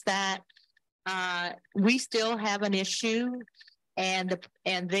replace that. We still have an issue, and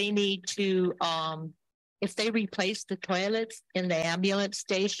they need to if they replace the toilets in the ambulance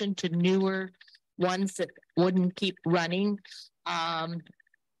station to newer ones that wouldn't keep running,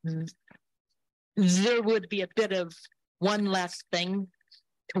 there would be a bit of one less thing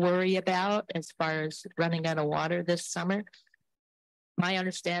to worry about as far as running out of water this summer. My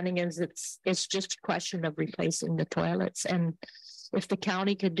understanding is it's just a question of replacing the toilets, and if the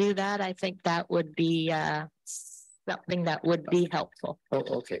county could do that, I think that would be something that would be helpful. Oh,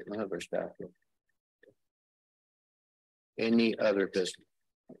 okay. One of our staff. Any other business?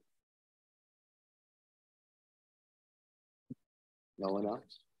 No one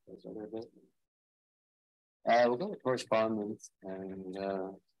else? We'll go to correspondence and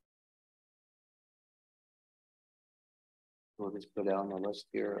we'll just put down the list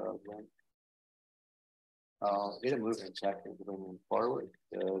here of them. I'll get a move in second going forward,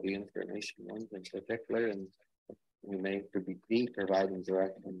 the information ones in particular, and we may be providing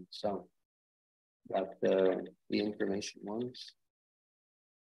direction some. But the information ones.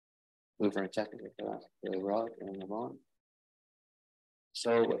 Move in second with Rod and Lamont.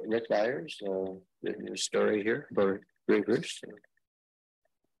 So Rick Byers, the new story here for Rivers.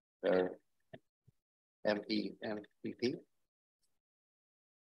 MPP.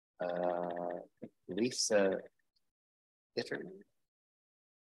 Lisa Ditterman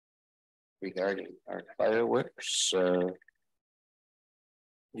regarding our fireworks.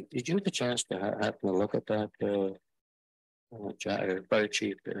 Did you have a chance to happen to look at that, Jack, Fire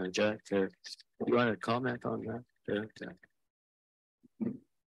Chief Jack? You want to comment on that?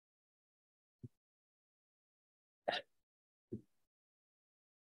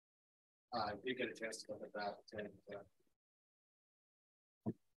 I did get a chance to look at that. And,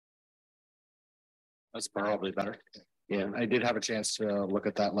 that's probably better. Yeah, I did have a chance to look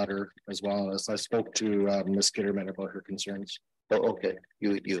at that letter as well as I spoke to Ms. Gitterman about her concerns. Oh, okay.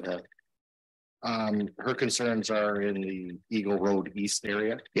 You have. Her concerns are in the Eagle Road East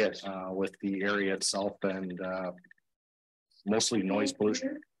area. Yes. With the area itself and mostly noise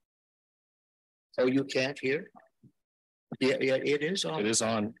pollution. Oh, you can't hear? Yeah, it is on. It is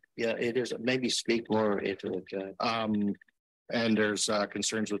on. Yeah, it is. Maybe speak more into it. And there's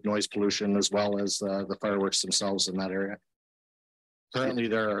concerns with noise pollution as well as the fireworks themselves in that area. Currently,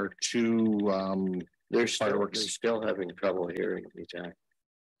 there are two there's fireworks. They're still having trouble hearing me, Jack.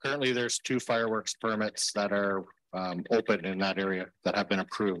 Currently, there's two fireworks permits that are open in that area that have been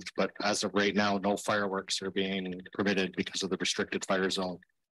approved. But as of right now, no fireworks are being permitted because of the restricted fire zone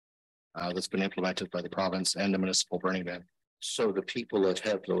that's been implemented by the province and the municipal burning ban. So the people that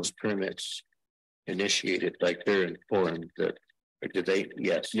have those permits initiated, like they're informed that, or did they?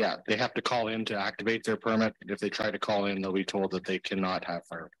 Yes. Yeah, they have to call in to activate their permit. If they try to call in, they'll be told that they cannot have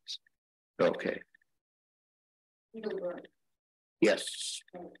fireworks. Okay. Yes.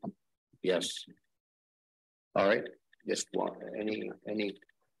 Yes. All right. Just one. Any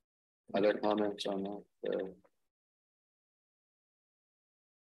other comments on that?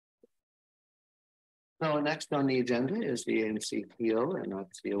 So next on the agenda is the MCPO, and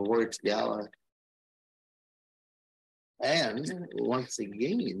that's the awards gala. And once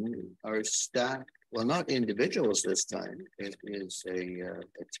again, our staff, well, not individuals this time, it is a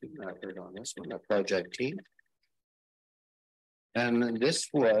team effort on this one, a project team. And this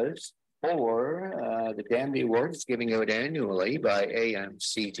was for the Danby Awards giving out annually by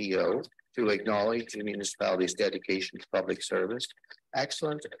AMCTO to acknowledge the municipality's dedication to public service,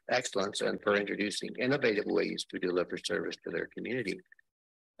 excellence, and for introducing innovative ways to deliver service to their community.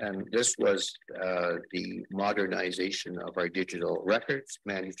 And this was the modernization of our digital records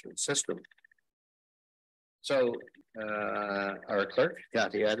management system. So our clerk,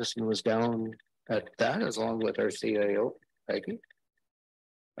 Kathy Addison, was down at that, along with our CIO, Peggy,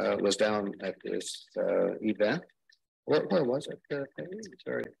 was down at this event. Where was it? Peggy?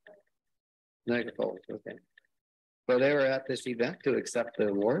 Sorry. Niagara Falls, okay. So they were at this event to accept the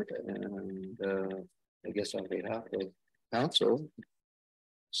award, and I guess on behalf of council,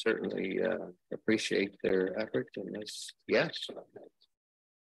 certainly appreciate their effort in this. Yes.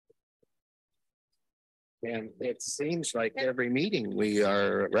 And it seems like every meeting we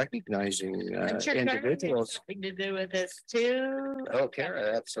are recognizing individuals. Something to do with this too. Oh,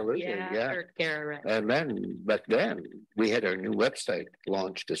 Kara, absolutely. Yeah. Kara, right. And then we had our new website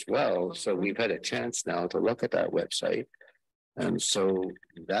launched as well. So we've had a chance now to look at that website. And so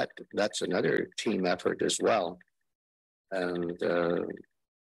that's another team effort as well. And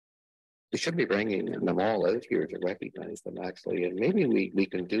we should be bringing them all out here to recognize them actually. And maybe we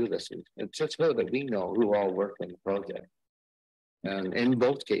can do this and just so that we know who all worked on the project. And in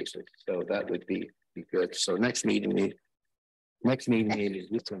both cases, so that would be good. So next meeting is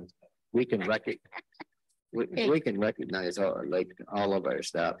we can recognize all of our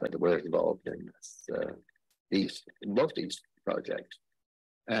staff that were involved in this, both these projects.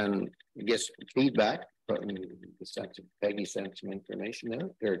 And I guess feedback from the sense of Peggy sent some information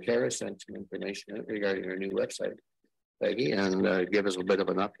out, or Kara sent some information out regarding our new website, Peggy, and give us a bit of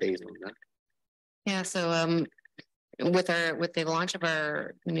an update on that. Yeah, so with the launch of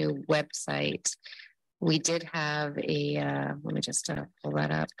our new website, we did have a let me just pull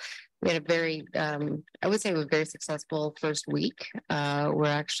that up. We had a very I would say a very successful first week. We're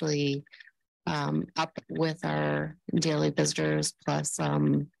actually up with our daily visitors plus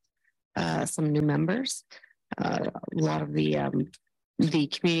some new members. A lot of the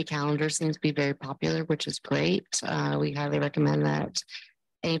community calendar seems to be very popular, which is great. We highly recommend that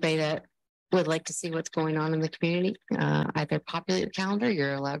anybody that would like to see what's going on in the community, either populate the calendar,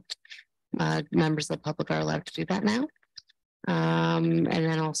 you're allowed, members of the public are allowed to do that now. And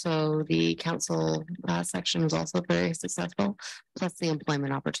then also the council section was also very successful, plus the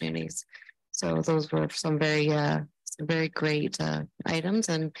employment opportunities. So those were some very great items,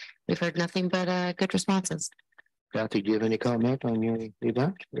 and we've heard nothing but good responses. Kathy, do you have any comment on your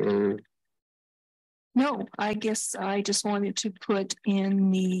event? Or? No, I guess I just wanted to put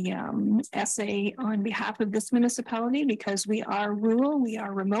in the essay on behalf of this municipality, because we are rural, we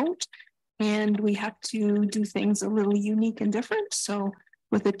are remote, and we have to do things a little unique and different. So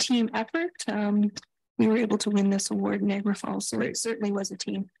with a team effort, we were able to win this award in Niagara Falls. So it certainly was a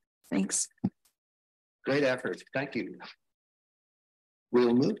team. Thanks. Great effort. Thank you.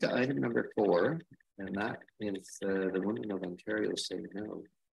 We'll move to item number 4, and that is the Women of Ontario Say No.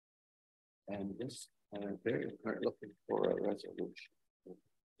 And this, they're looking for a resolution,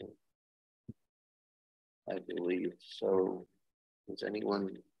 I believe. So, does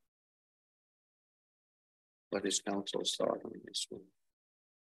anyone, what is council's thought on this one?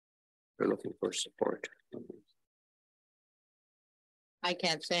 They're looking for support. I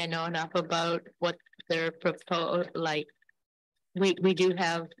can't say I know enough about what they're proposed. Like, we do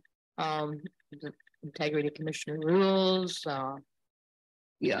have the integrity commissioner rules.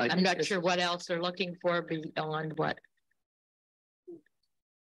 Yeah, I'm not sure what else they're looking for beyond what.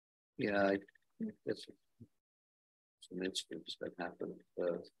 Yeah, it's some incidents that happened.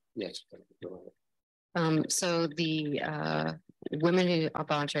 Yes. So the Women of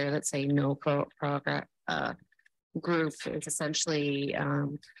Ontario that Say No progress group is essentially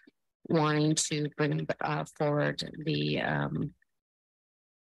wanting to bring forward the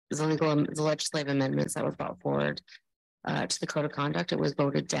legislative amendments that were brought forward to the code of conduct. It was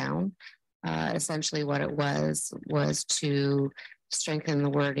voted down. Essentially what it was to strengthen the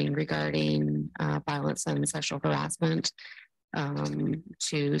wording regarding violence and sexual harassment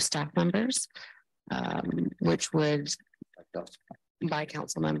to staff members, which would, by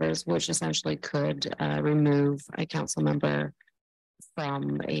council members, which essentially could remove a council member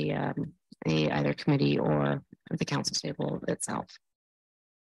from a either committee or the council table itself.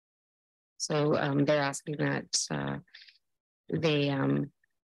 So they're asking that they're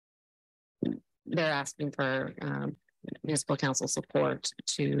asking for municipal council support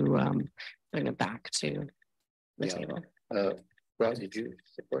to bring it back to the table. Rob, did you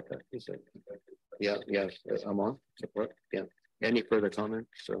support that? You said, yeah, I'm on support. Yeah. Any further comments?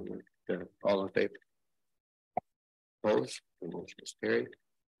 So all in favor? Opposed? The motion is carried.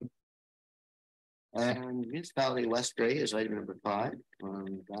 And municipality West Grey is item number 5.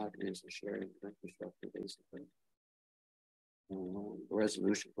 That is a sharing infrastructure basically. The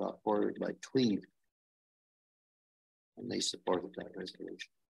resolution brought forward by Tweed, and they supported that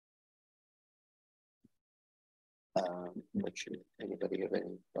resolution. Which anybody have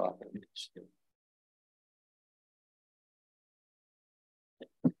any thought on this?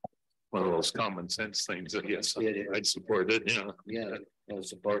 One of those common sense things that yes, I'd support it. Yeah,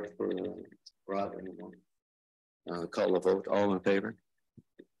 support for Rob. Call the vote. All in favor?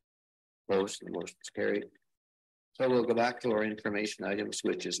 Opposed? The motion is carried. So we'll go back to our information items,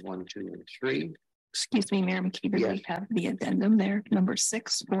 which is 1, 2, and 3. Excuse me, Mayor McKeever, yes. We have the addendum there, number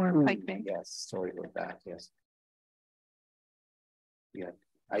 6 for Pike Bay. Yes, sorry about that. Yes. Yeah,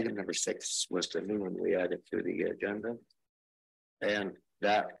 item number 6 was the new one we added to the agenda, and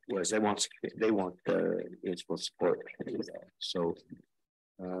that was they want municipal support. So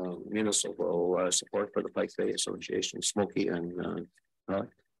municipal support for the Pike Bay Association, Smoky and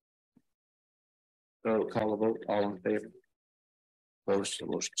so call a vote. All in favor? Opposed? The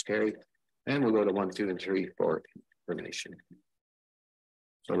motion is carried. And we'll go to 1, 2, and 3 for information.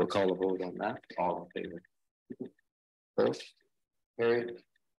 So we'll call a vote on that. All in favor? Opposed? Carried.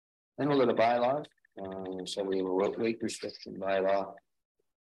 Then we'll go to bylaws. So we will weight restriction bylaw.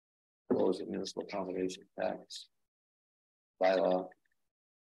 Close the municipal accommodation tax bylaw.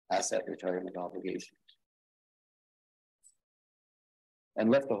 Asset retirement obligations. And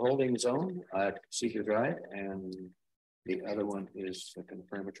left the holding zone at Cedar Drive, and the other one is a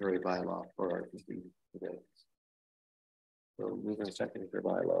confirmatory bylaw for our today. So moving on second for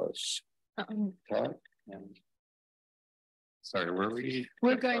bylaws. Todd and sorry, were we?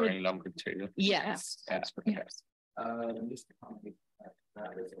 We're going to number 2. Yes. Yes. Yes. That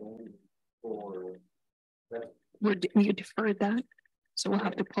is only for we deferred that, so we'll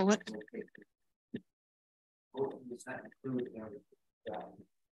have to pull it.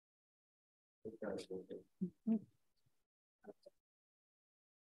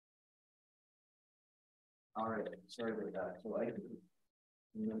 All right, sorry about that. So I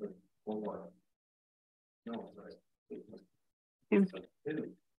remember 4. No, sorry. 2.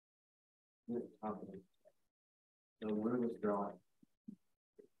 So we're withdrawing.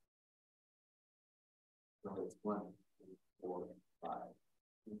 So it's 1, 2, 4, 5,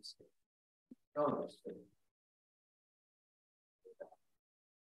 6. Oh, no, 6.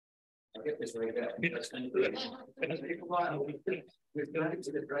 I'll get this right back. We've got it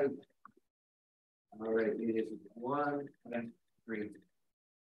to the right. All right, it is 1 and 3.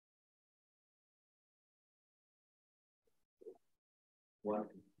 One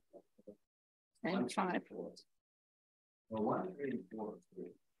And 5. 4. Well, 1, 3, and 4, 3.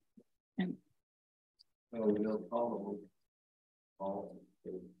 And so we'll call all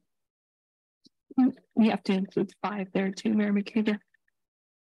 3. we have to include 5 there too, Mayor McKeever.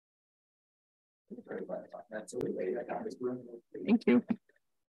 That's the way I got this one. Thank you.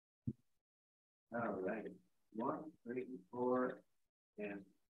 All right, 1, 3, 4, and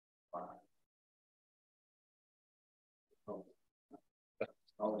 5. Oh.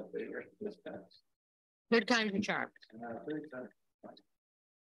 All in favor. This pass. Third time's a charm. Third time.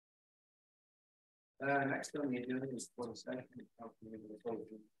 Next on the agenda is for the session.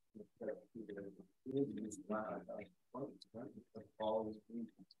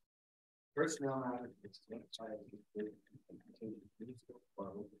 Personnel matters.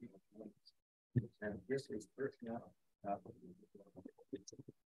 And this is personnel.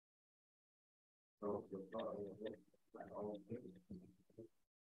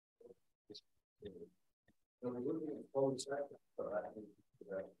 So we're looking at full second.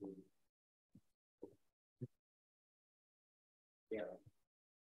 Yeah.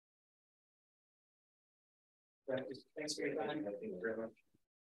 Thanks for your time. Thank you very much.